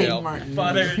Father in don't- jail.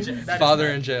 Father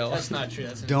in jail. That's not true.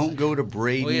 That's Don't go to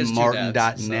he has two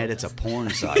dads, BradenMartin.net. so- It's a porn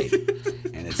site,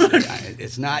 and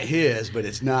it's not his, but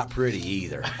it's not pretty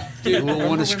either. You will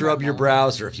want to scrub your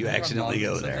browser if you accidentally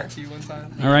go there.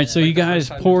 All right, so you guys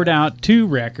poured out 2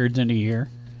 records in a year.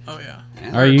 Oh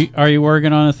yeah. Are you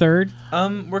working on a third?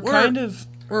 We're kind of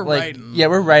We're like, writing. yeah,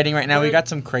 we're writing right now. We We're- got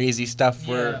some crazy stuff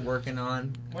we're Yeah. working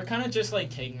on. We're kind of just like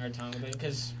taking our time with it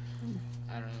because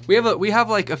I don't know. We have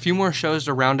like a few more shows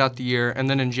to round out the year, and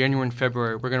then in January and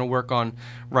February we're gonna work on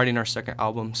writing our second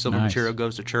album, Silver Nice. Material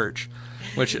Goes to Church,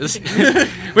 which is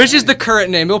the current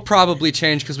name. It'll probably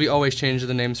change because we always change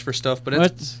the names for stuff, but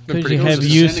it's been Because pretty you cool. have Goes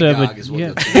to use of synagogue a is what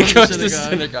yeah. It goes to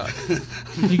Synagogue.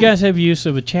 synagogue. You guys have use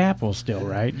of a chapel still,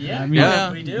 right? Yeah. I mean,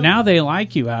 Yeah. we do. Now they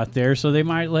like you out there, so they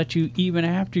might let you even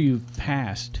after you've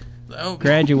passed, Oh,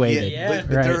 graduated. Yeah.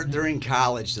 But Right. they're in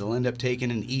college. They'll end up taking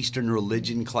an Eastern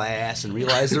religion class and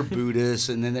realize they're Buddhists,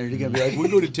 and then they're going to be like, "We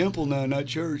go to temple now, not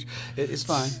church." It's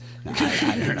fine. No,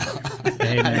 I don't know.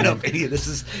 Hey, I don't man. know if any of this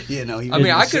is, you know. I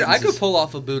mean, I could pull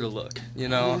off a Buddha look, you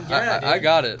know. Yeah, I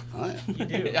got it. You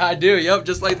do. I do. Yep,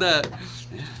 just like that.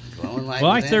 Well,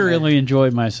 I thoroughly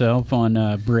enjoyed myself on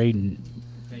Braden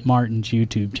Martin's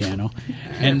YouTube channel,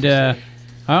 and I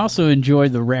also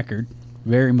enjoyed the record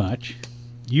very much.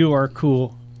 You are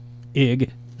cool, Ig.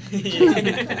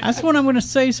 That's what I'm going to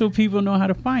say so people know how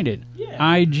to find it.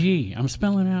 Yeah. IG. I'm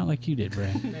spelling it out like you did,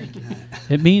 Brad.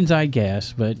 It means I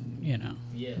guess, but you know,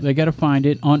 Yeah. they got to find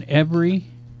it on every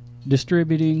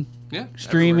distributing, Yeah.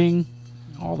 streaming,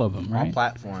 all of them, All right?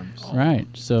 platforms. Right.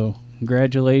 So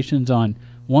congratulations on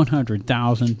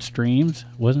 100,000 streams.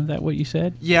 Wasn't that what you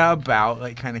said? Yeah, about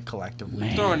like kind of collectively.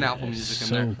 Man, Throw an Apple that is Music in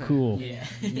so there. cool. Yeah.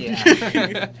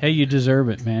 Yeah. Hey, you deserve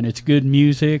it, man. It's good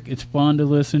music. It's fun to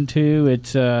listen to.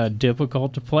 It's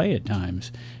difficult to play at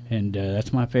times, and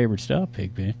that's my favorite stuff,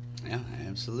 Pigpen. Yeah,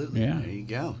 absolutely. Yeah. There you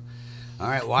go. All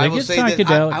right. Well, They I will get say that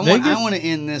psychedelic. I They want, get- I want to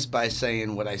end this by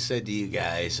saying what I said to you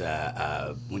guys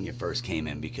when you first came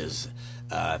in, because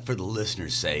for the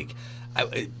listeners' sake,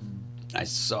 I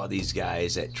saw these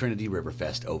guys at Trinity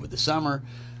Riverfest over the summer.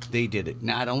 They did it.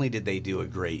 Not only did they do a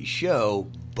great show,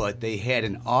 but they had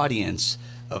an audience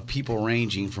of people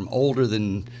ranging from older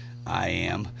than I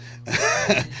am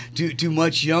to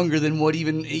much younger than what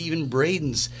even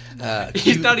Braden's.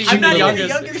 He's not even the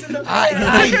youngest.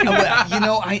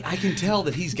 I can tell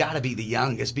that he's got to be the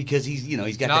youngest because he's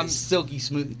got No, that silky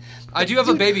smooth. I do have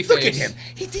a baby Look face. at him.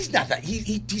 He's not that.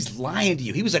 He's lying to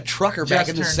you. He was a trucker back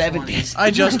in the Just turned 70s. I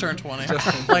just turned 20,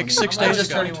 like 6 I days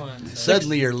just ago. 21. so-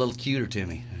 Suddenly you're a little cuter to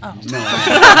me. Oh. No.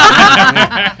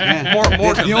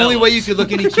 More The only way you could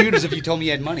look any cute is if you told me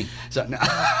you had money. So no.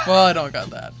 Well, I don't got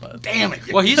that, but Damn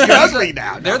it. Well, he's you're ugly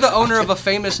now. They're the owner of a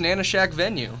famous Nana Shack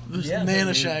venue. this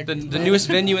Nana Shack. The newest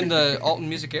venue in the Alton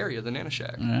music area, the Nana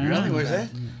Shack. Really? Where's that?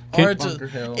 Or it's, Bunker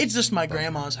Hill. it's just my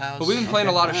grandma's house. But we've been playing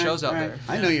a lot of shows out All right. there.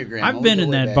 I know your grandma. I've been We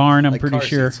in go way that back, barn, I'm like pretty car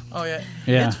sure. seats. Oh yeah,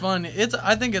 Yeah. it's fun.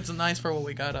 I think it's nice for what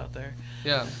we got out there.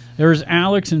 Yeah. There was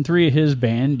Alex and 3 of his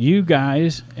band, you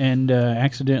guys, and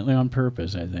Accidentally on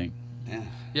Purpose, I think. Yeah.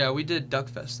 Yeah, we did Duck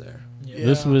Fest there. Yeah.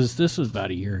 This was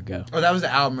about a year ago. Oh, that was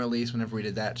the album release whenever we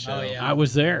did that show. Oh, yeah. I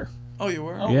was there. Oh, you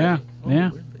were. Yeah,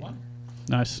 yeah. Wow.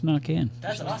 I snuck in.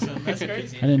 That's awesome. That's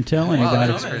crazy. I didn't tell Wow,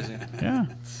 anybody. that's crazy. Yeah.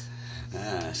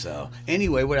 So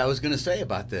anyway, what I was going to say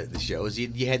about the show is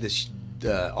you had this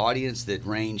audience that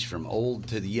ranged from old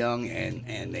to the young,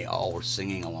 and they all were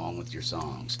singing along with your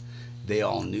songs. They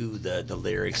all knew the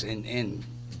lyrics, and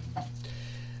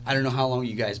I don't know how long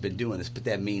you guys been doing this, but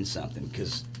that means something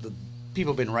because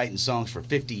people have been writing songs for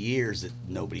 50 years that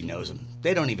nobody knows them.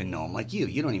 They don't even know them. Like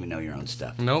you don't even know your own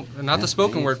stuff. Nope, not the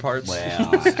spoken word parts. Well,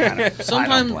 I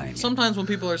don't blame you. Sometimes when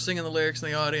people are singing the lyrics in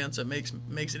the audience, it makes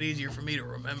it easier for me to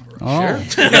remember. Oh.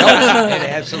 Sure. It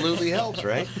absolutely helps,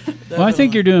 right? Well, I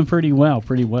think you're doing pretty well.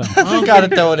 You got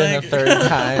to throw it in a third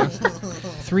time.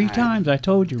 3 times, I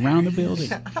told you, around the building.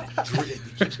 It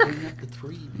keeps bringing up the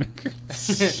 3.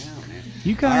 Yeah, man.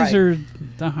 You guys are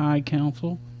the High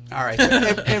Council. All right,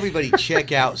 so everybody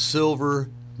check out Silver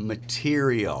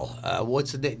Material.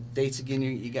 What's the dates again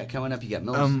you got coming up? You got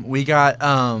Milton? We got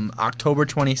October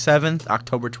 27th,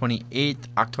 October 28th,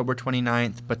 October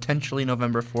 29th, potentially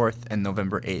November 4th, and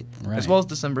November 8th, as well as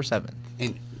December 7th.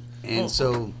 And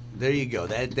so there you go.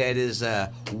 That is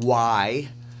Y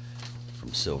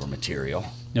from Silver Material.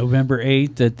 November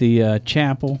 8th at the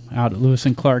chapel out at Lewis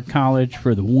and Clark College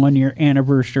for the 1-year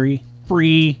anniversary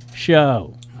free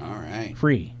show. All right.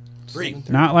 Free. Free.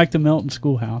 Not like the Milton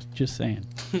Schoolhouse, just saying.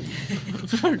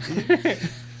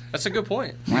 That's a good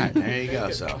point. All right, there you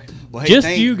go. So, well, hey, just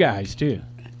you guys, too.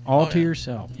 All to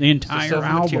yourself. The entire Silver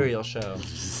album. Material show.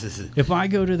 If I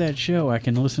go to that show, I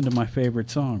can listen to my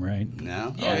favorite song, right?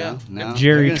 No. Oh, yeah. No.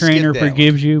 Jerry Trainer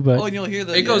Forgives You, but... Oh, and you'll hear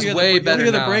the... It goes way better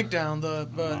You'll hear now. the breakdown. There's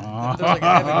like a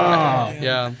heavy breakdown.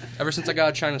 Yeah. Ever since I got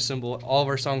a China cymbal, all of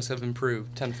our songs have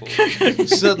improved tenfold.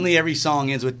 Suddenly every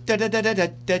song ends with da da da da da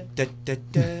da da da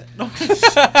da.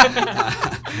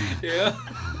 Yeah.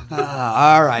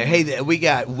 All right. Hey, we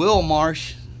got Will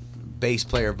Marsh, bass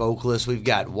player, vocalist. We've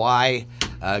got Y,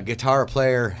 guitar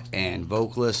player and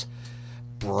vocalist.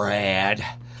 Brad,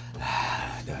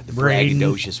 the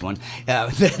braggadocious one,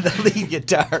 the lead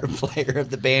guitar player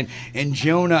of the band, and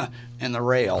Jonah and the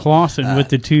rail. Clausen with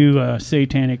the 2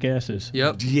 satanic S's.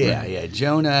 Yep. Yeah.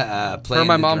 Jonah playing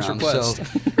my the mom's drums. request. So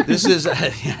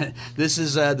this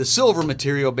is the Silver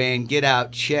Material Band. Get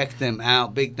out, check them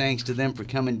out. Big thanks to them for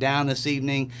coming down this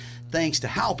evening. Thanks to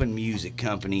Halpin Music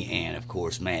Company and, of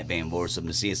course, Matt Van Voorhis of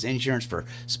Macias Insurance for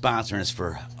sponsoring us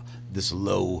for this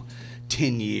low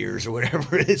 10 years or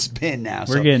whatever it's been now.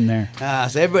 We're getting there.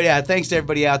 So everybody, thanks to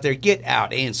everybody out there. Get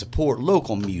out and support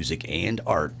local music and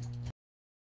art.